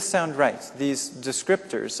 does this sound right? These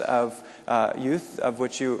descriptors of youth, of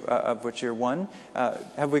which you're one,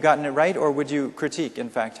 have we gotten it right? Or would you critique, in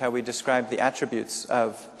fact, how we describe the attributes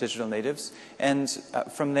of digital natives? And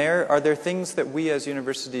from there, are there things that we as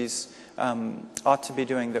universities ought to be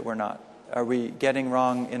doing that we're not? Are we getting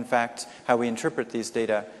wrong, in fact, how we interpret these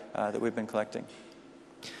data that we've been collecting?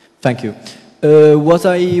 Thank you. What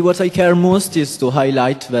I care most is to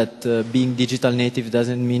highlight that being digital native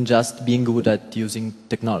doesn't mean just being good at using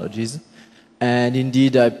technologies. And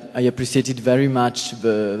indeed, I appreciated very much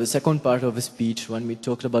the second part of the speech when we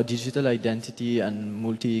talked about digital identity and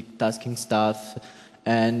multitasking stuff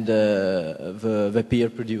and the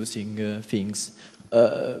peer-producing things.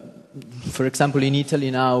 For example, in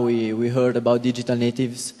Italy now, we heard about digital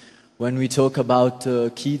natives when we talk about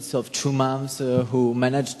kids of 2 months who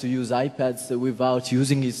manage to use iPads without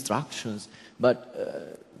using instructions. But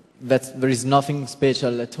there is nothing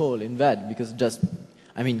special at all in that, because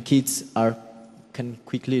kids can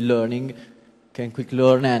quickly learn,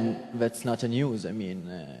 and that's not a news.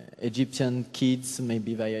 Egyptian kids,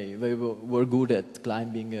 maybe they were good at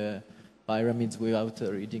climbing pyramids without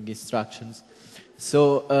reading instructions.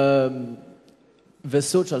 So the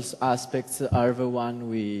social aspects are the one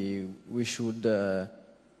we should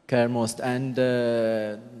care most. And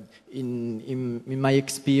in my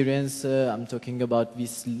experience, I'm talking about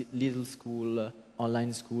this little school,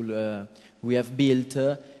 online school we have built.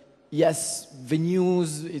 Yes, the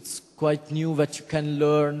news, it's quite new that you can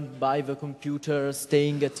learn by the computer,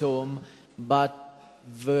 staying at home, but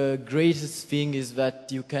the greatest thing is that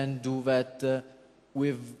you can do that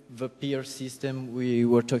with the peer system we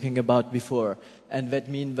were talking about before. And that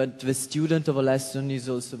means that the student of a lesson is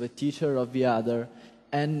also the teacher of the other.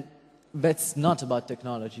 And that's not about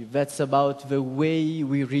technology. That's about the way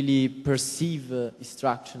we really perceive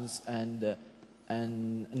instructions and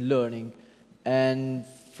learning. And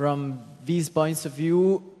from these points of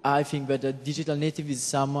view, I think that a digital native is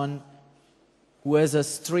someone who has a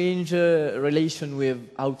strange relation with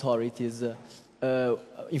authorities,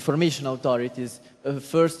 information authorities.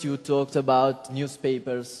 First you talked about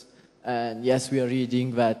newspapers, and yes, we are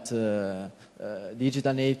reading that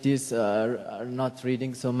digital natives are not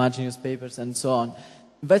reading so much newspapers and so on.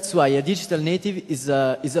 That's why a digital native is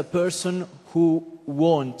a person who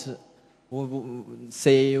won't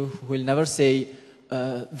say, will never say,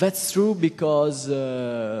 that's true because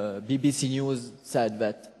BBC News said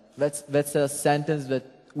that. That's a sentence that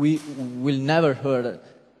we will never hear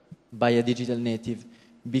by a digital native,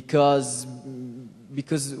 because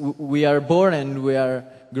we are born and we are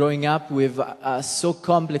growing up with a so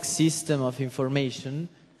complex system of information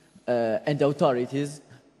and authorities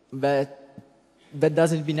that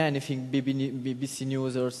doesn't mean anything, BBC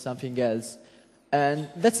News or something else. And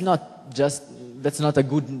that's not a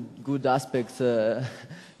good aspect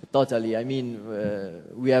totally. I mean,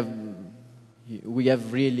 we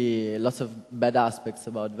have really lots of bad aspects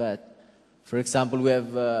about that. For example, we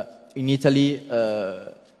have in Italy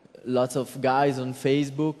lots of guys on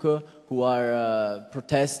Facebook who are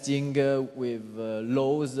protesting with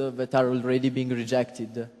laws that are already being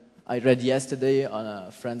rejected. I read yesterday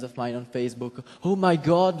on friends of mine on Facebook, oh my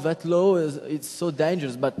God, that law it's so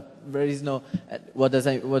dangerous, but there is no, what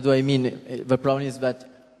do I mean? The problem is that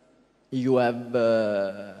you have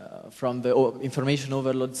from the information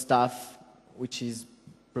overload stuff which is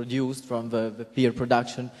produced from the peer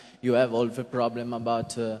production, you have all the problem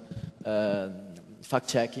about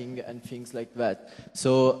fact-checking and things like that.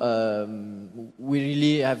 So we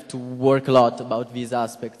really have to work a lot about these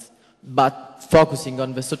aspects. But focusing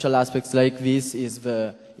on the social aspects like this is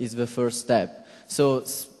the first step. So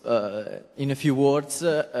in a few words,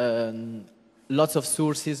 lots of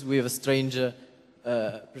sources with a strange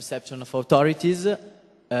perception of authorities,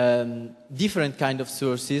 different kind of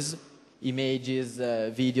sources, images,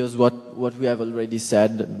 videos, what we have already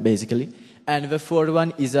said, basically. And the fourth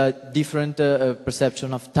one is a different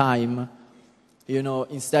perception of time. You know,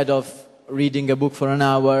 instead of reading a book for an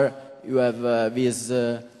hour, you have these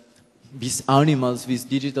animals, these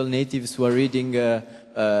digital natives who are reading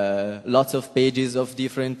lots of pages of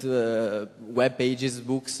different web pages,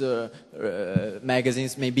 books,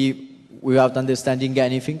 magazines, maybe without understanding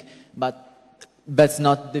anything. But that's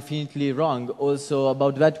not definitely wrong. Also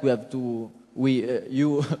about that we have to,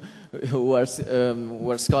 you who are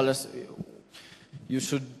scholars, you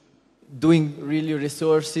should doing really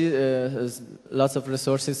resources, lots of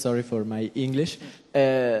resources, sorry for my English,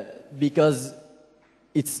 because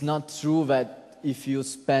it's not true that if you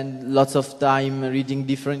spend lots of time reading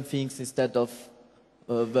different things instead of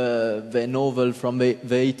the novel from the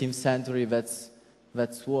 18th century, that's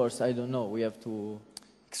worse. I don't know. We have to...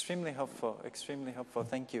 Extremely helpful,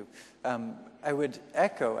 thank you. I would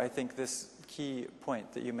echo, I think, this key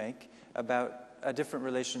point that you make about a different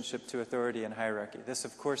relationship to authority and hierarchy. This,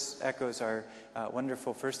 of course, echoes our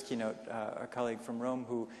wonderful first keynote, our colleague from Rome,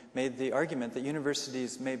 who made the argument that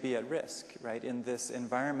universities may be at risk, right, in this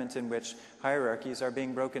environment in which hierarchies are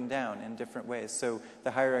being broken down in different ways. So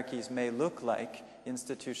the hierarchies may look like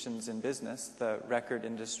institutions in business, the record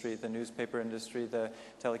industry, the newspaper industry, the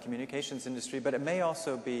telecommunications industry, but it may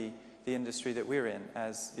also be the industry that we're in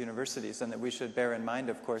as universities, and that we should bear in mind,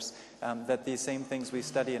 of course, that these same things we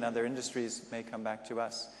study in other industries may come back to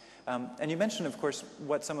us. And you mentioned, of course,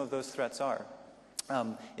 what some of those threats are.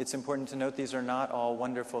 It's important to note these are not all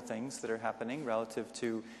wonderful things that are happening relative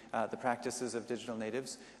to the practices of digital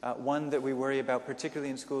natives. One that we worry about, particularly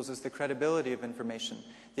in schools, is the credibility of information.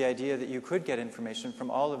 The idea that you could get information from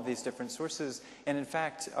all of these different sources, and in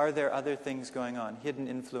fact, are there other things going on, hidden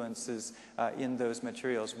influences in those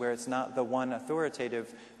materials, where it's not the one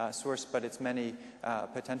authoritative source, but it's many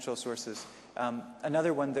potential sources.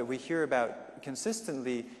 Another one that we hear about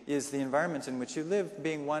consistently is the environment in which you live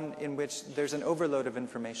being one in which there's an overload of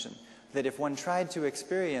information. that if one tried to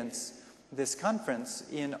experience this conference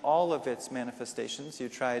in all of its manifestations, you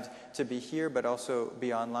tried to be here but also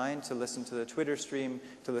be online, to listen to the Twitter stream,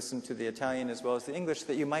 to listen to the Italian as well as the English,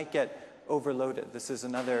 that you might get overloaded. This is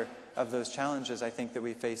another of those challenges I think that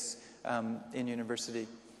we face in university.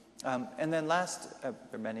 And then last, there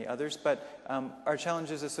are many others, but are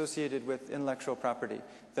challenges associated with intellectual property.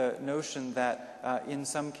 The notion that in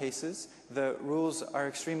some cases the rules are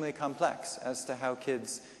extremely complex as to how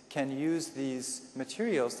kids can use these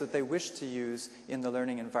materials that they wish to use in the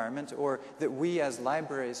learning environment, or that we as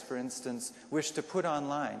libraries, for instance, wish to put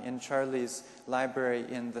online in Charlie's library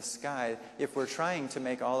in the sky. If we're trying to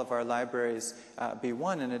make all of our libraries be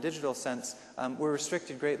one in a digital sense, we're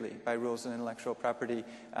restricted greatly by rules on intellectual property,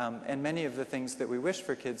 and many of the things that we wish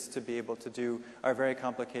for kids to be able to do are very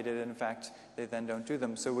complicated, and in fact, they then don't do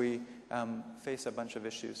them. So we face a bunch of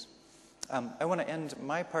issues. I want to end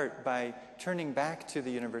my part by turning back to the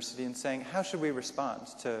university and saying, how should we respond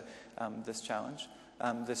to this challenge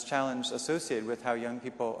associated with how young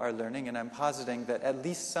people are learning? And I'm positing that at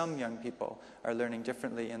least some young people are learning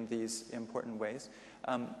differently in these important ways.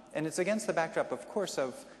 And it's against the backdrop, of course,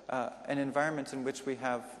 of an environment in which we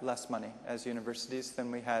have less money as universities than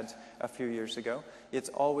we had a few years ago. It's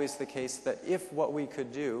always the case that if what we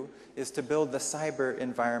could do is to build the cyber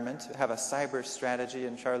environment, have a cyber strategy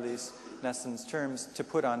in Charlie's Nesson's terms, to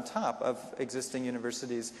put on top of existing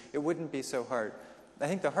universities, it wouldn't be so hard. I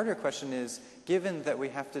think the harder question is, given that we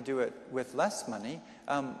have to do it with less money,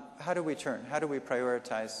 how do we turn? How do we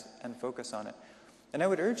prioritize and focus on it? And I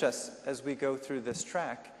would urge us, as we go through this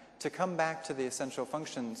track, to come back to the essential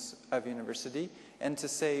functions of university and to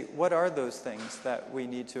say, what are those things that we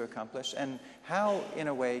need to accomplish? And how, in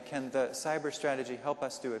a way, can the cyber strategy help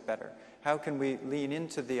us do it better? How can we lean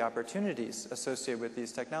into the opportunities associated with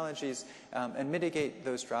these technologies and mitigate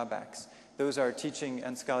those drawbacks? Those are teaching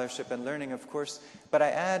and scholarship and learning, of course, but I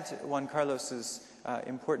add Juan Carlos's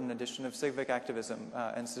important addition of civic activism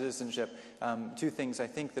and citizenship, two things I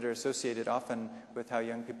think that are associated often with how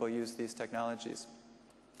young people use these technologies.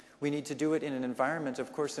 We need to do it in an environment,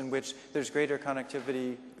 of course, in which there's greater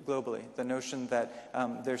connectivity globally. The notion that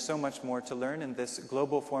there's so much more to learn in this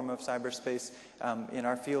global form of cyberspace in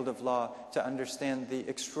our field of law to understand the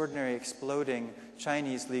extraordinary exploding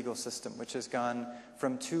Chinese legal system, which has gone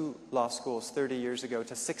from 2 law schools 30 years ago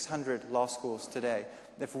to 600 law schools today.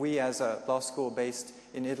 If we, as a law school based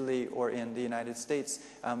in Italy or in the United States,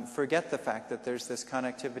 forget the fact that there's this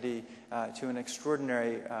connectivity to an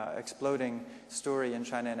extraordinary exploding story in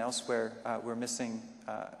China and elsewhere, we're missing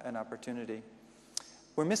an opportunity.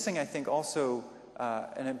 We're missing, I think, also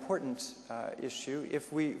an important issue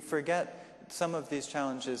if we forget some of these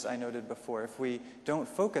challenges I noted before. If we don't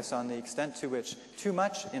focus on the extent to which too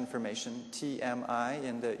much information, TMI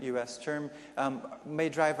in the US term, may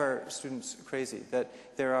drive our students crazy, that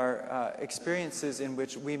there are experiences in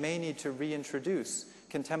which we may need to reintroduce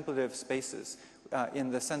contemplative spaces.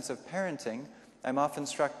 In the sense of parenting, I'm often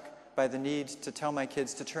struck by the need to tell my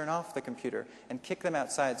kids to turn off the computer and kick them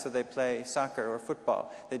outside so they play soccer or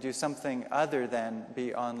football. They do something other than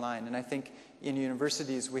be online. And I think in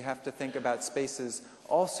universities we have to think about spaces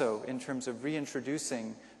also in terms of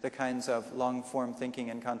reintroducing the kinds of long-form thinking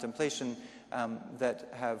and contemplation that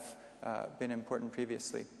have been important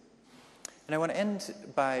previously. And I want to end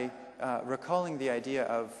by recalling the idea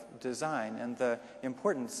of design and the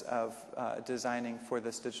importance of designing for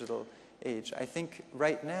this digital age. I think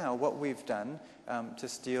right now what we've done, to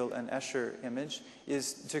steal an Escher image,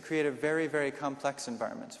 is to create a very, very complex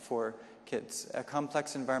environment for kids. A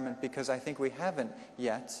complex environment because I think we haven't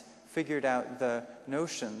yet figured out the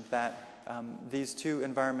notion that these two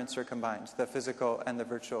environments are combined, the physical and the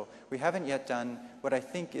virtual. We haven't yet done what I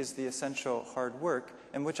think is the essential hard work,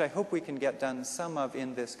 and which I hope we can get done some of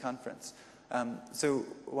in this conference. So,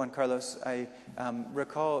 Juan Carlos, I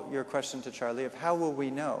recall your question to Charlie of how will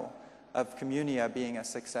we know of Communia being a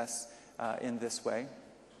success in this way?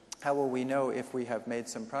 How will we know if we have made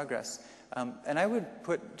some progress? And I would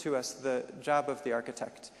put to us the job of the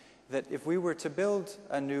architect, that if we were to build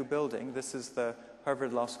a new building, this is the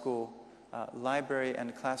Harvard Law School library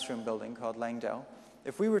and classroom building called Langdell.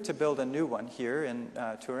 If we were to build a new one here in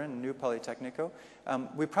Turin, a new Politecnico,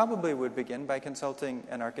 we probably would begin by consulting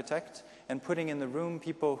an architect and putting in the room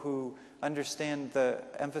people who understand the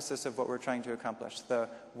emphasis of what we're trying to accomplish, the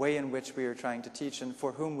way in which we are trying to teach and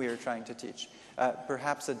for whom we are trying to teach.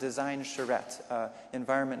 Perhaps a design charrette,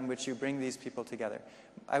 environment in which you bring these people together.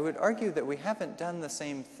 I would argue that we haven't done the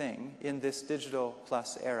same thing in this digital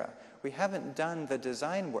plus era. We haven't done the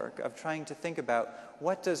design work of trying to think about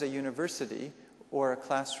what does a university or a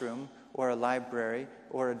classroom or a library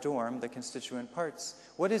or a dorm, the constituent parts.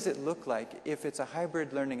 What does it look like if it's a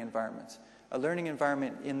hybrid learning environment? A learning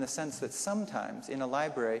environment in the sense that sometimes in a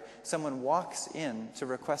library, someone walks in to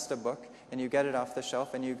request a book and you get it off the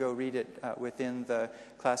shelf and you go read it within the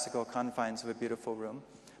classical confines of a beautiful room.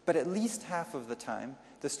 But at least half of the time,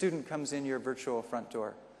 the student comes in your virtual front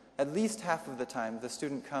door. At least half of the time, the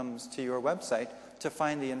student comes to your website to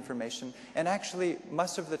find the information. And actually,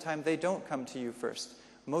 most of the time, they don't come to you first.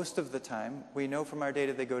 Most of the time, we know from our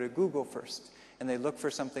data, they go to Google first. And they look for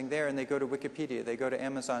something there, and they go to Wikipedia, they go to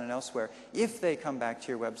Amazon and elsewhere. If they come back to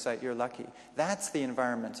your website, you're lucky. That's the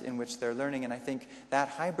environment in which they're learning, and I think that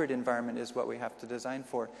hybrid environment is what we have to design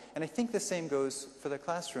for. And I think the same goes for the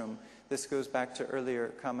classroom. This goes back to earlier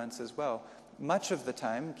comments as well. Much of the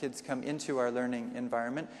time, kids come into our learning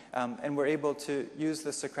environment, and we're able to use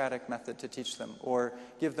the Socratic method to teach them, or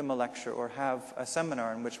give them a lecture, or have a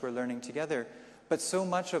seminar in which we're learning together. But so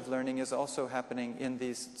much of learning is also happening in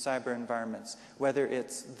these cyber environments, whether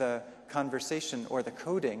it's the conversation or the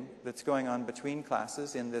coding that's going on between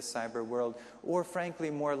classes in this cyber world, or frankly,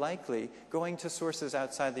 more likely, going to sources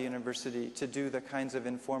outside the university to do the kinds of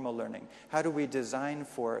informal learning. How do we design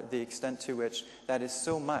for the extent to which that is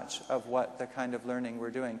so much of what the kind of learning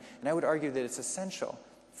we're doing? And I would argue that it's essential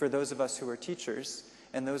for those of us who are teachers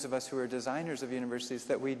and those of us who are designers of universities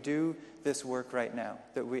that we do this work right now,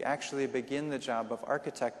 that we actually begin the job of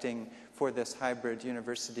architecting for this hybrid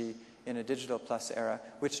university in a digital plus era,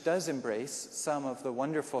 which does embrace some of the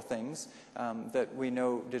wonderful things that we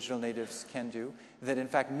know digital natives can do, that in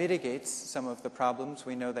fact mitigates some of the problems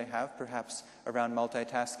we know they have, perhaps around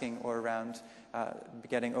multitasking or around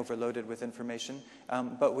getting overloaded with information,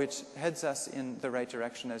 but which heads us in the right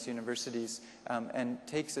direction as universities and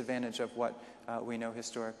takes advantage of what we know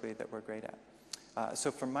historically that we're great at.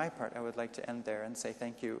 So for my part, I would like to end there and say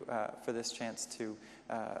thank you for this chance to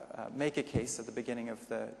make a case at the beginning of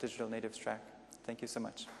the Digital Natives track. Thank you so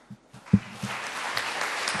much.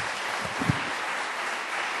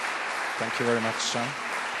 Thank you very much, John.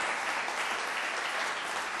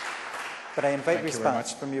 But I invite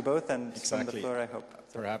response from you both and from the floor, I hope.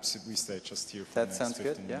 Perhaps we stay just here for that the next sounds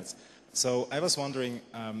 15 good, minutes. Yeah. So I was wondering,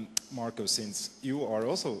 Marco, since you are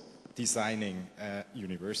also designing a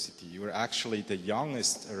university, you are actually the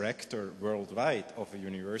youngest rector worldwide of a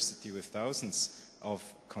university with thousands of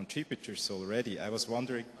contributors already. I was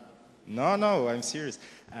wondering, no, I'm serious.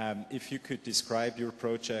 If you could describe your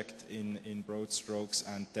project in broad strokes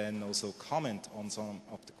and then also comment on some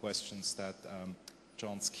of the questions that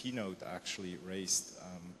John's keynote actually raised,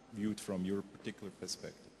 viewed from your particular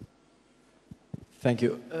perspective. Thank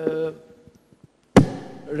you.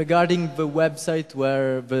 Regarding the website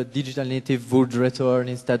where the digital native would return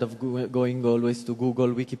instead of going always to Google,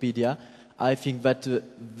 Wikipedia, I think that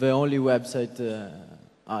the only website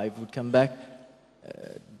I would come back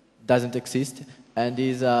doesn't exist and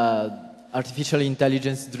is artificial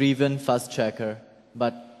intelligence driven fast checker,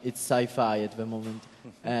 but it's sci-fi at the moment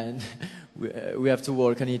and we have to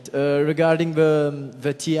work on it. Regarding the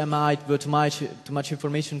TMI, the too much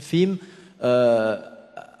information theme,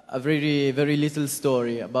 a very little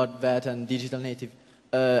story about that and digital native.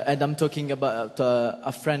 And I'm talking about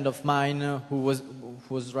a friend of mine who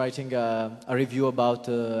was writing a review about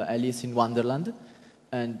Alice in Wonderland.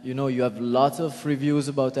 And you know, you have lots of reviews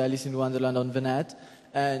about Alice in Wonderland on the net.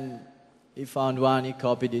 And he found one, he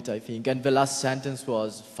copied it, I think. And the last sentence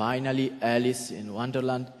was, finally, Alice in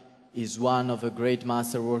Wonderland is one of a great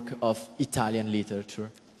masterwork of Italian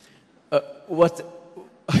literature. What's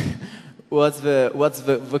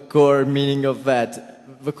the core meaning of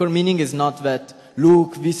that? The core meaning is not that,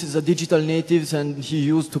 look, this is a digital natives and he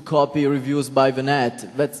used to copy reviews by the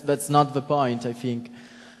net. That's not the point, I think.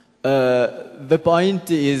 The point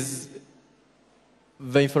is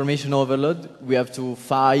the information overload. We have to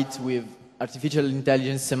fight with artificial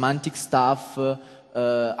intelligence, semantic stuff,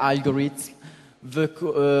 algorithms.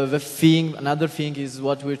 Another thing is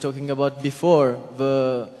what we were talking about before,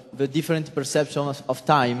 the different perception of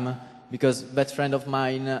time. Because that friend of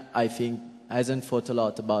mine, I think, hasn't thought a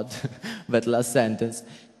lot about that last sentence.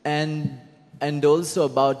 And also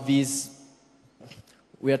about these,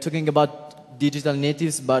 we are talking about digital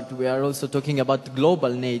natives, but we are also talking about global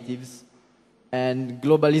natives. And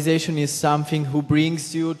globalization is something who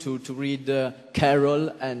brings you to read Carol,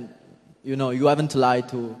 and you know, you haven't lied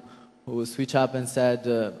to who switch up and said,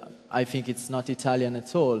 I think it's not Italian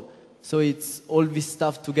at all. So it's all this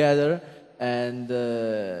stuff together. And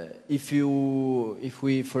if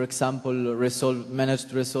we, for example, manage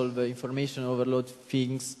to resolve the information overload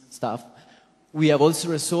stuff, we have also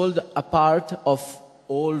resolved a part of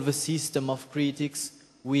all the system of critics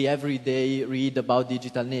we every day read about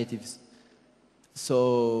digital natives.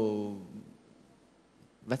 So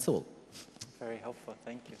that's all. Very helpful.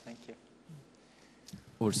 Thank you. Thank you.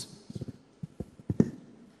 Urs.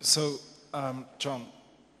 So, John,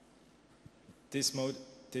 this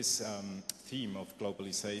theme of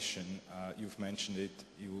globalization, you've mentioned it,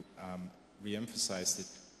 you re-emphasized it.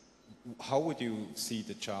 How would you see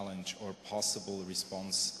the challenge or possible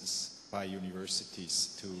responses by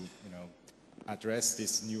universities to, address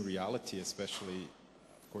this new reality, especially,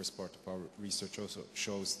 of course, part of our research also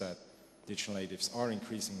shows that digital natives are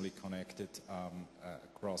increasingly connected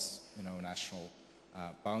across, national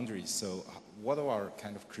boundaries. So what are our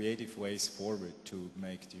kind of creative ways forward to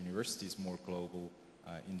make the universities more global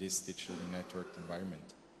in this digitally networked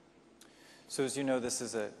environment? So as you know, this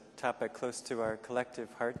is a topic close to our collective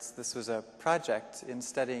hearts. This was a project in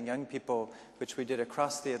studying young people, which we did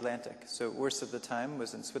across the Atlantic. So Urs at the time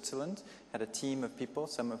was in Switzerland, had a team of people,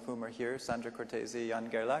 some of whom are here, Sandra Cortesi, Jan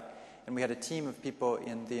Gerlach, and we had a team of people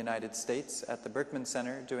in the United States at the Berkman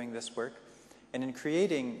Center doing this work. And in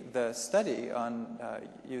creating the study on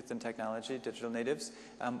youth and technology, digital natives,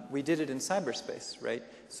 we did it in cyberspace, right?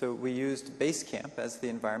 So we used Basecamp as the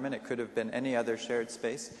environment. It could have been any other shared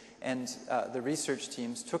space. And the research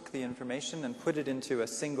teams took the information and put it into a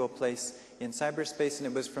single place in cyberspace, and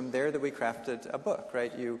it was from there that we crafted a book,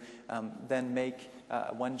 right? You then make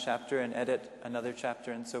one chapter and edit another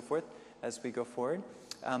chapter and so forth as we go forward.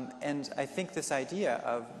 And I think this idea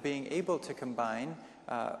of being able to combine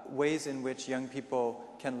ways in which young people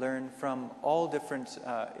can learn from all different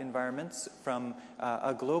environments, from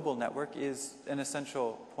a global network, is an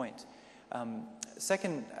essential point.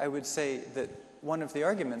 Second, I would say that one of the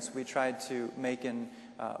arguments we tried to make in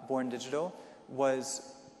Born Digital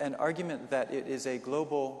was an argument that it is a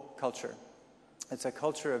global culture. It's a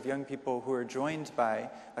culture of young people who are joined by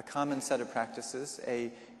a common set of practices,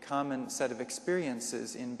 a common set of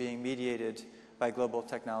experiences in being mediated by global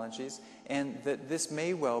technologies, and that this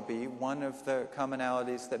may well be one of the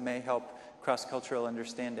commonalities that may help cross-cultural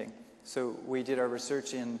understanding. So we did our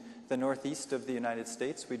research in the northeast of the United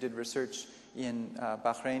States. We did research in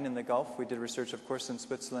Bahrain in the Gulf. We did research, of course, in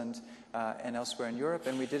Switzerland and elsewhere in Europe,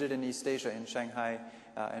 and we did it in East Asia, in Shanghai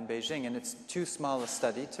and Beijing. And it's too small a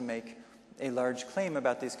study to make a large claim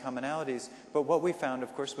about these commonalities, but what we found,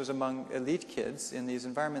 of course, was among elite kids in these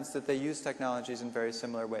environments that they use technologies in very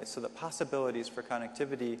similar ways. So the possibilities for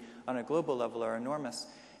connectivity on a global level are enormous.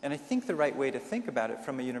 And I think the right way to think about it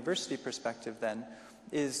from a university perspective then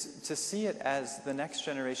is to see it as the next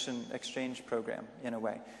generation exchange program in a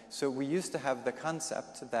way. So we used to have the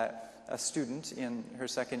concept that a student in her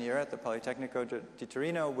second year at the Politecnico di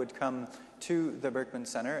Torino would come to the Berkman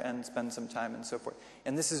Center and spend some time and so forth.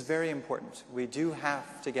 And this is very important. We do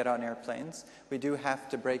have to get on airplanes. We do have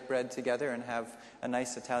to break bread together and have a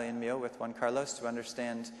nice Italian meal with Juan Carlos to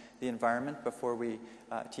understand the environment before we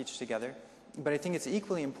teach together. But I think it's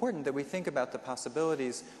equally important that we think about the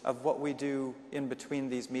possibilities of what we do in between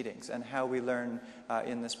these meetings and how we learn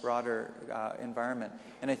in this broader environment.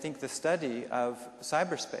 And I think the study of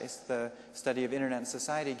cyberspace, the study of internet and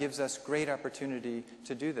society, gives us great opportunity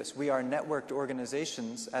to do this. We are networked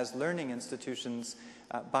organizations as learning institutions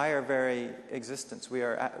by our very existence. We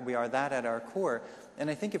are that at our core. And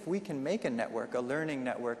I think if we can make a network, a learning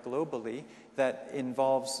network globally that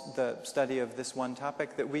involves the study of this one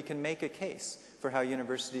topic, that we can make a case for how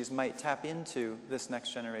universities might tap into this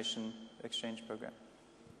next generation exchange program.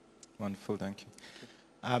 Wonderful, thank you.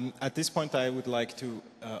 At this point, I would like to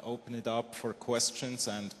open it up for questions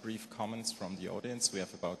and brief comments from the audience. We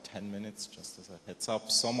have about 10 minutes, just as a heads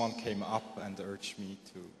up. Someone came up and urged me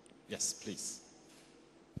to... Yes, please.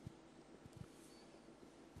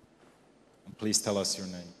 Please tell us your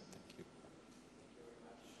name. Thank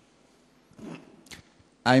you.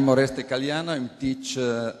 I'm Oreste Cagliano. I teach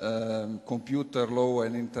computer law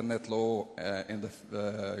and internet law in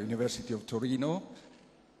the University of Torino.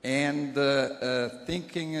 And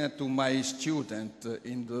thinking to my student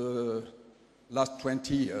in the last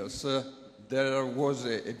 20 years, there was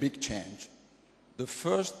a big change. The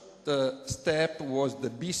first step was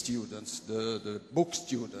the B students, the book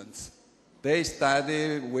students. They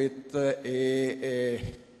study with a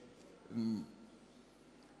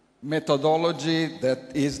methodology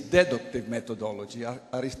that is deductive methodology,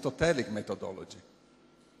 Aristotelic methodology.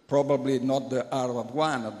 Probably not the Harvard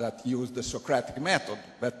one that used the Socratic method,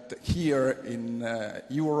 but here in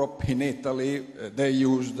Europe, in Italy, they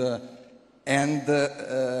used, and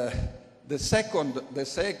the second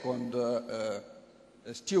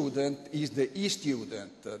student is the E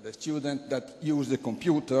student, the student that uses the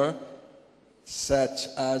computer, such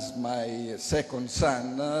as my second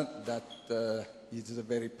son that is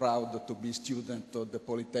very proud to be student of the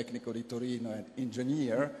Politecnico di Torino and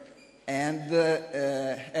engineer, and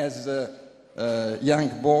as a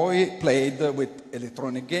young boy played with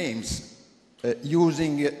electronic games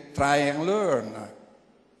using try and learn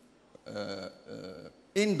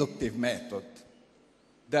inductive method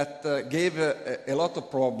that gave a lot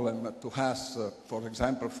of problem to us, for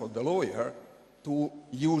example, for the lawyer, to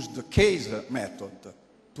use the case method,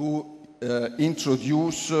 to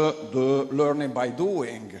introduce the learning by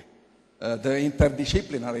doing, the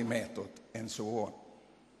interdisciplinary method, and so on.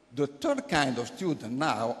 The third kind of student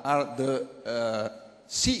now are the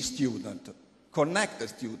C student, connected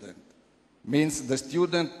student. Means the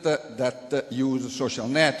student that use social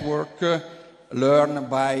network, learn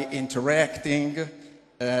by interacting,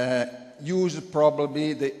 use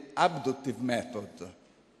probably the abductive method,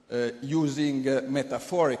 using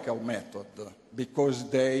metaphorical method, because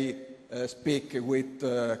they speak with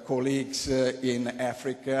colleagues in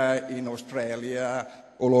Africa, in Australia,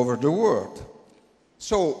 all over the world.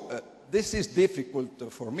 So this is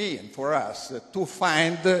difficult for me and for us to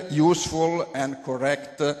find useful and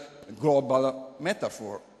correct global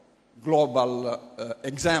metaphor, global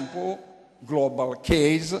example, global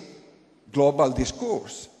case, global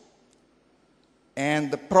discourse.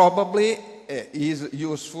 And probably is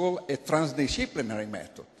useful a transdisciplinary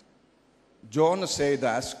method. John said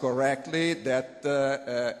us correctly that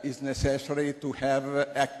it's necessary to have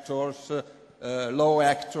actors, law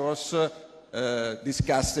actors,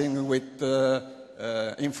 discussing with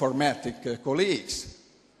informatic colleagues.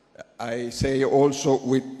 I say also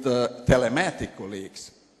with telematic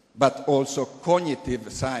colleagues, but also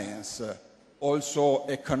cognitive science, also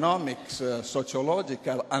economics,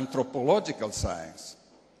 sociological, anthropological science.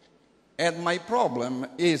 And my problem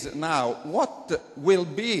is now, what will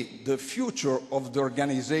be the future of the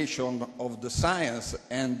organization of the science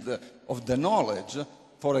and of the knowledge,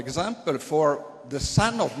 for example, for the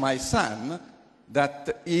son of my son,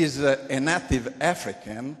 that is a native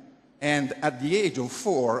African, and at the age of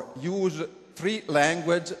 4, use 3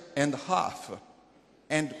 languages and half.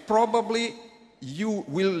 And probably you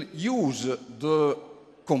will use the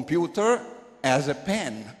computer as a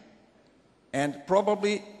pen. And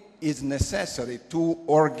probably it's necessary to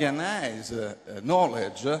organize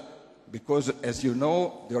knowledge, because, as you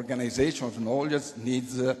know, the organization of knowledge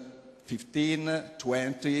needs 15,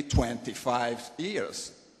 20, 25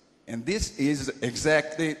 years. And this is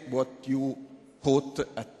exactly what you put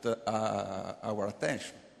at our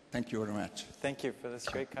attention. Thank you very much. Thank you for this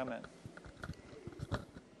great comment.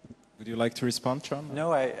 Would you like to respond, John?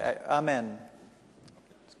 No, amen.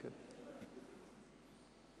 It's good.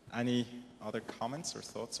 Any other comments or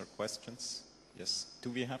thoughts or questions? Yes. Do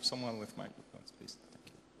we have someone with microphones, please? Thank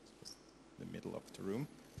you. Just in the middle of the room.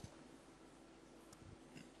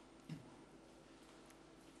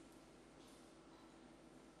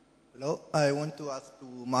 Hello, I want to ask to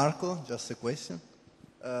Marco just a question.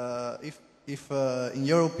 If in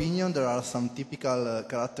your opinion, there are some typical not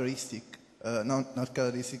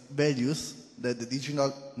characteristic values that the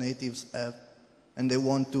digital natives have, and they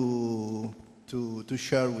want to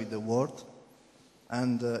share with the world,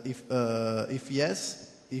 and if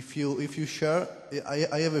yes, if you share,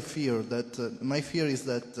 I have a fear that my fear is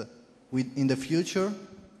that in the future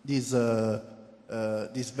these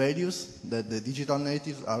values that the digital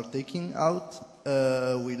natives are taking out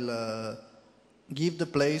will give the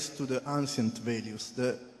place to the ancient values,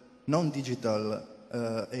 the non-digital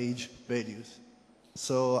age values.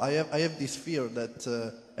 So I have this fear that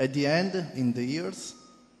at the end, in the years,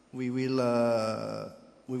 the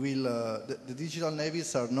digital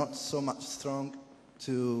natives are not so much strong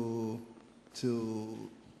to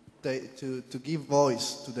give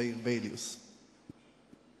voice to their values.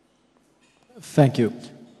 Thank you.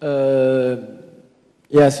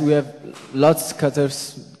 Yes, we have lots of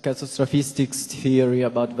catastrophistic theory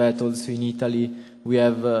about that also in Italy. We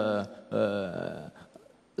have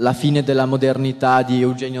La fine della modernità di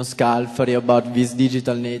Eugenio Scalfari about these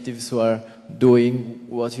digital natives who are doing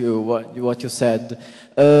what you said.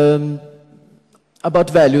 About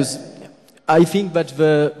values, I think that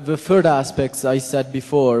the third aspects I said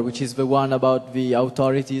before, which is the one about the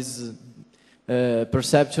authorities'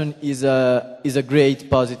 perception, is a great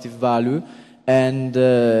positive value. And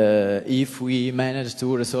if we manage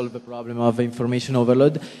to resolve the problem of information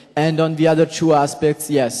overload. And on the other 2 aspects,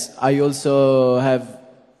 yes, I also have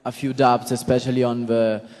a few doubts, especially on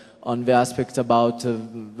the aspects about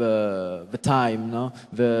the time, no?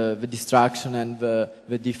 the distraction and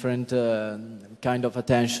the different kind of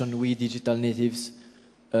attention we digital natives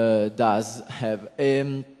does have.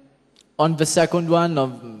 On the second one,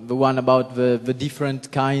 of the one about the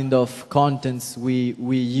different kind of contents we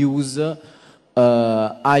use,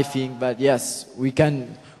 I think that yes, we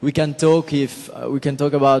can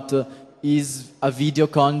talk about is a video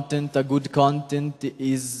content a good content,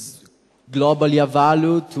 is globally a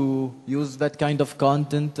value to use that kind of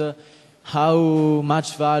content, how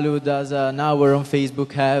much value does an hour on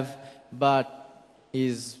Facebook have, but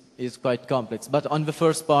is quite complex. But on the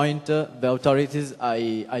first point, the authorities,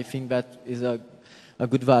 I think that is a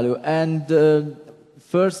good value. And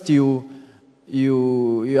first you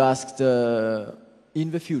asked, in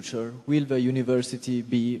the future, will the university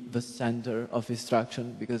be the center of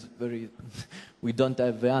instruction? Because we don't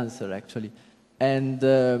have the answer, actually. And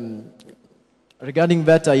regarding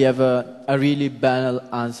that, I have a really banal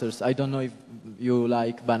answers. I don't know if you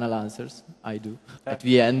like banal answers. I do, at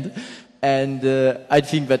the end. And I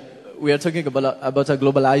think that we are talking about a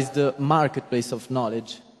globalized marketplace of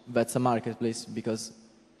knowledge. That's a marketplace because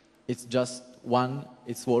it's just one,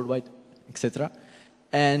 it's worldwide, etc.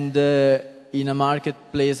 And in a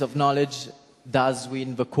marketplace of knowledge does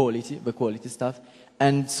win the quality stuff.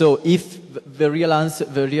 And so if the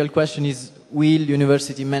real question is, will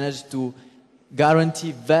university manage to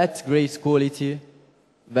guarantee that great quality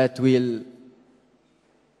that will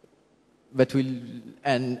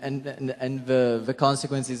and the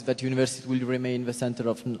consequences that university will remain the center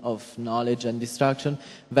of knowledge and instruction?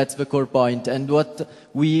 That's the core point. And what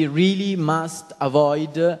we really must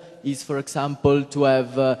avoid is, for example, to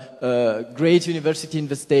have a great university in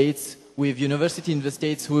the States with university in the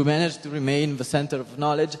States who manage to remain the center of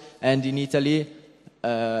knowledge, and in Italy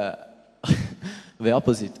the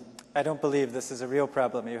opposite. I don't believe this is a real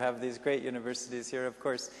problem. You have these great universities here, of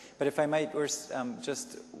course. But if I might,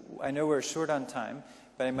 I know we're short on time,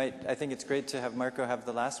 but I think it's great to have Marco have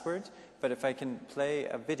the last word. But if I can play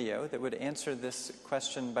a video that would answer this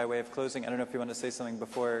question by way of closing. I don't know if you want to say something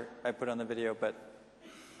before I put on the video, but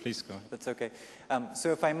please go ahead. That's okay.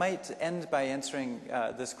 So if I might end by answering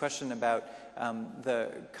this question about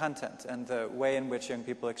the content and the way in which young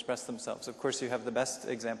people express themselves. Of course, you have the best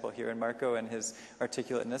example here in Marco and his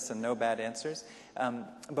articulateness and no bad answers.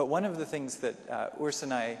 But one of the things that Urs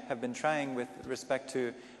and I have been trying with respect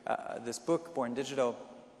to this book, Born Digital,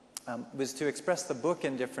 was to express the book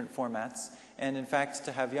in different formats and, in fact,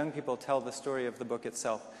 to have young people tell the story of the book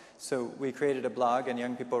itself. So we created a blog, and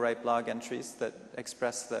young people write blog entries that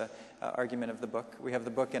express the argument of the book. We have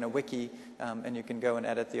the book in a wiki, and you can go and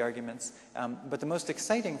edit the arguments. But the most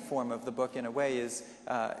exciting form of the book, in a way, is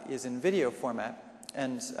in video format.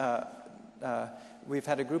 And we've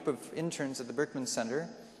had a group of interns at the Berkman Center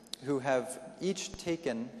who have each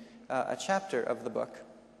taken a chapter of the book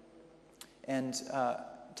and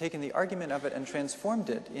taken the argument of it and transformed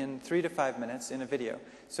it in 3 to 5 minutes in a video.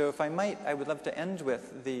 So if I might, I would love to end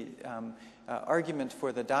with the argument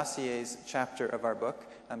for the dossiers chapter of our book.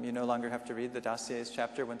 You no longer have to read the dossiers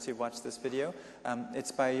chapter once you've watched this video.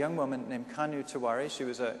 It's by a young woman named Kanu Tawari. She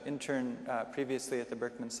was an intern previously at the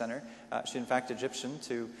Berkman Center. She's in fact Egyptian,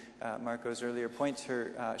 to Marco's earlier point.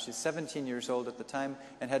 She's 17 years old at the time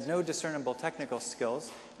and had no discernible technical skills,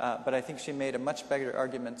 but I think she made a much better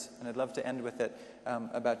argument, and I'd love to end with it,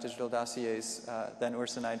 about digital dossiers than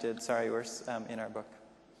Urs and I did, sorry Urs, in our book.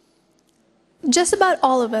 Just about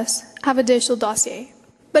all of us have a digital dossier,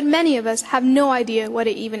 but many of us have no idea what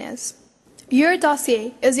it even is. Your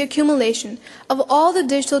dossier is the accumulation of all the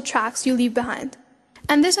digital tracks you leave behind.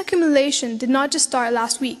 And this accumulation did not just start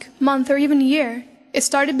last week, month, or even year. It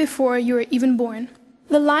started before you were even born.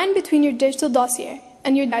 The line between your digital dossier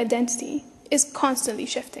and your identity is constantly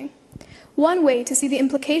shifting. One way to see the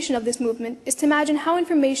implication of this movement is to imagine how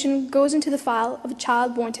information goes into the file of a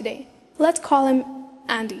child born today. Let's call him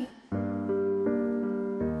Andy.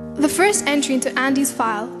 The first entry into Andy's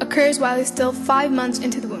file occurs while he's still 5 months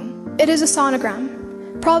into the womb. It is a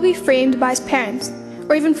sonogram, probably framed by his parents,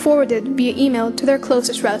 or even forwarded via email to their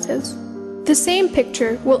closest relatives. The same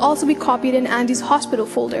picture will also be copied in Andy's hospital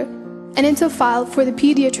folder and into a file for the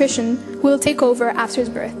pediatrician who will take over after his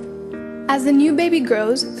birth. As the new baby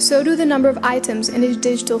grows, so do the number of items in his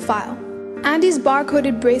digital file. Andy's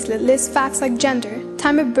barcoded bracelet lists facts like gender,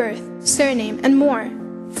 time of birth, surname, and more.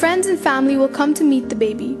 Friends and family will come to meet the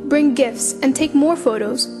baby, bring gifts, and take more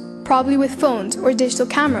photos, probably with phones or digital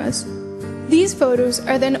cameras. These photos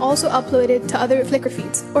are then also uploaded to other Flickr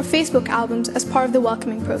feeds or Facebook albums as part of the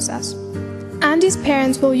welcoming process. Andy's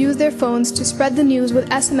parents will use their phones to spread the news with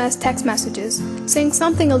SMS text messages, saying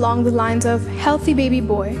something along the lines of "healthy baby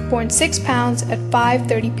boy, born 6 pounds at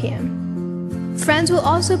 5:30 p.m. Friends will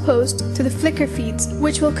also post to the Flickr feeds,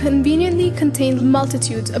 which will conveniently contain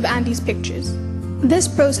multitudes of Andy's pictures. This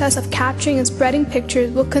process of capturing and spreading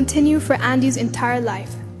pictures will continue for Andy's entire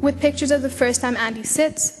life, with pictures of the first time Andy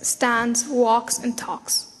sits, stands, walks, and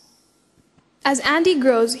talks. As Andy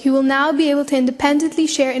grows, he will now be able to independently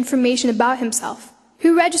share information about himself.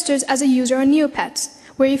 He registers as a user on Neopets,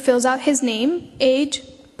 where he fills out his name, age,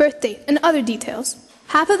 birth date, and other details.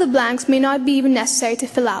 Half of the blanks may not be even necessary to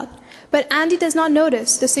fill out, but Andy does not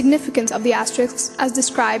notice the significance of the asterisks as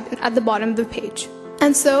described at the bottom of the page.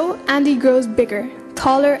 And so, Andy grows bigger,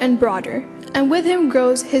 taller, and broader, and with him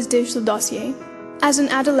grows his digital dossier. As an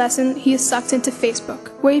adolescent, he is sucked into Facebook,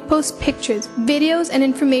 where he posts pictures, videos, and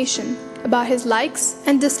information about his likes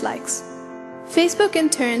and dislikes. Facebook in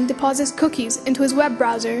turn deposits cookies into his web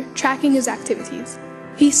browser, tracking his activities.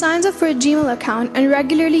 He signs up for a Gmail account and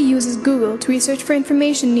regularly uses Google to research for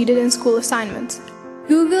information needed in school assignments.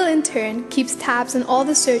 Google in turn keeps tabs on all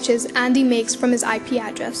the searches Andy makes from his IP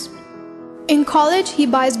address. In college, he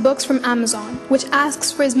buys books from Amazon, which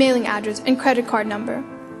asks for his mailing address and credit card number.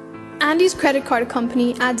 Andy's credit card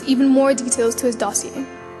company adds even more details to his dossier: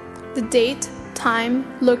 the date,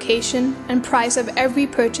 time, location, and price of every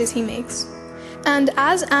purchase he makes. And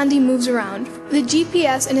as Andy moves around, the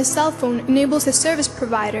GPS in his cell phone enables his service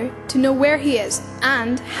provider to know where he is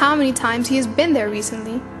and how many times he has been there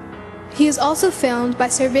recently. He is also filmed by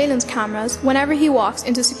surveillance cameras whenever he walks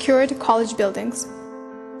into secured college buildings.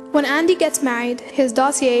 When Andy gets married, his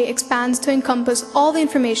dossier expands to encompass all the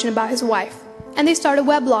information about his wife, and they start a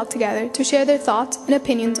weblog together to share their thoughts and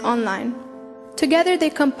opinions online. Together they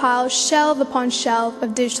compile shelf upon shelf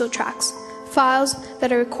of digital tracks, files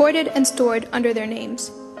that are recorded and stored under their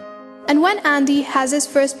names. And when Andy has his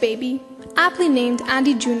first baby, aptly named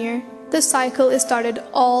Andy Jr., the cycle is started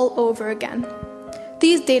all over again.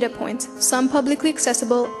 These data points, some publicly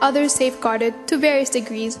accessible, others safeguarded to various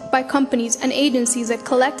degrees by companies and agencies that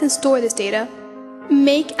collect and store this data,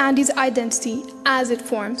 make Andy's identity as it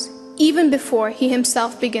forms, even before he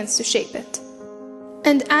himself begins to shape it.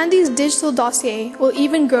 And Andy's digital dossier will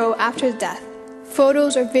even grow after his death.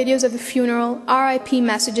 Photos or videos of the funeral, RIP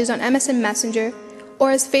messages on MSN Messenger, or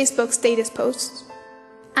his Facebook status posts.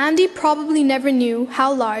 Andy probably never knew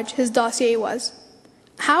how large his dossier was.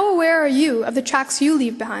 How aware are you of the tracks you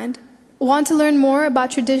leave behind? Want to learn more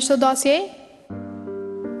about your digital dossier?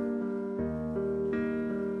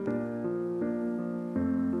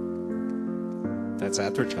 That's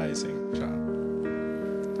advertising,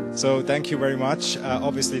 John. So thank you very much.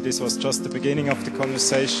 Obviously, this was just the beginning of the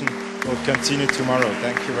conversation. We'll continue tomorrow.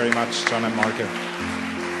 Thank you very much, John and Marco.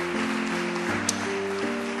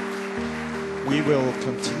 We will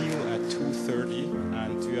continue at 2:30,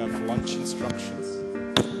 and you have lunch instructions.